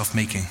find yourself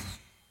making?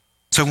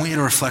 So I want you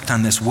to reflect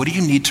on this. What do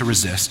you need to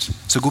resist?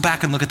 So go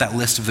back and look at that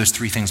list of those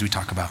 3 things we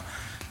talk about.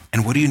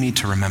 And what do you need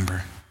to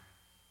remember?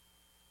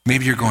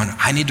 Maybe you're going,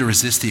 I need to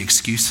resist the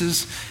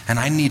excuses, and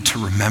I need to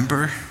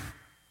remember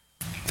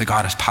that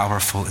God is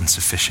powerful and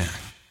sufficient.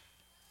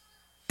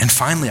 And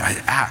finally, I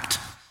act.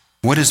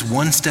 What is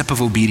one step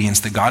of obedience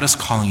that God is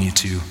calling you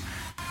to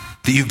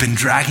that you've been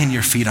dragging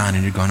your feet on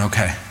and you're going,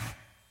 okay,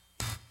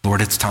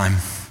 Lord, it's time.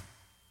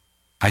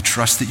 I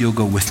trust that you'll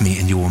go with me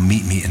and you will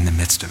meet me in the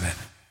midst of it.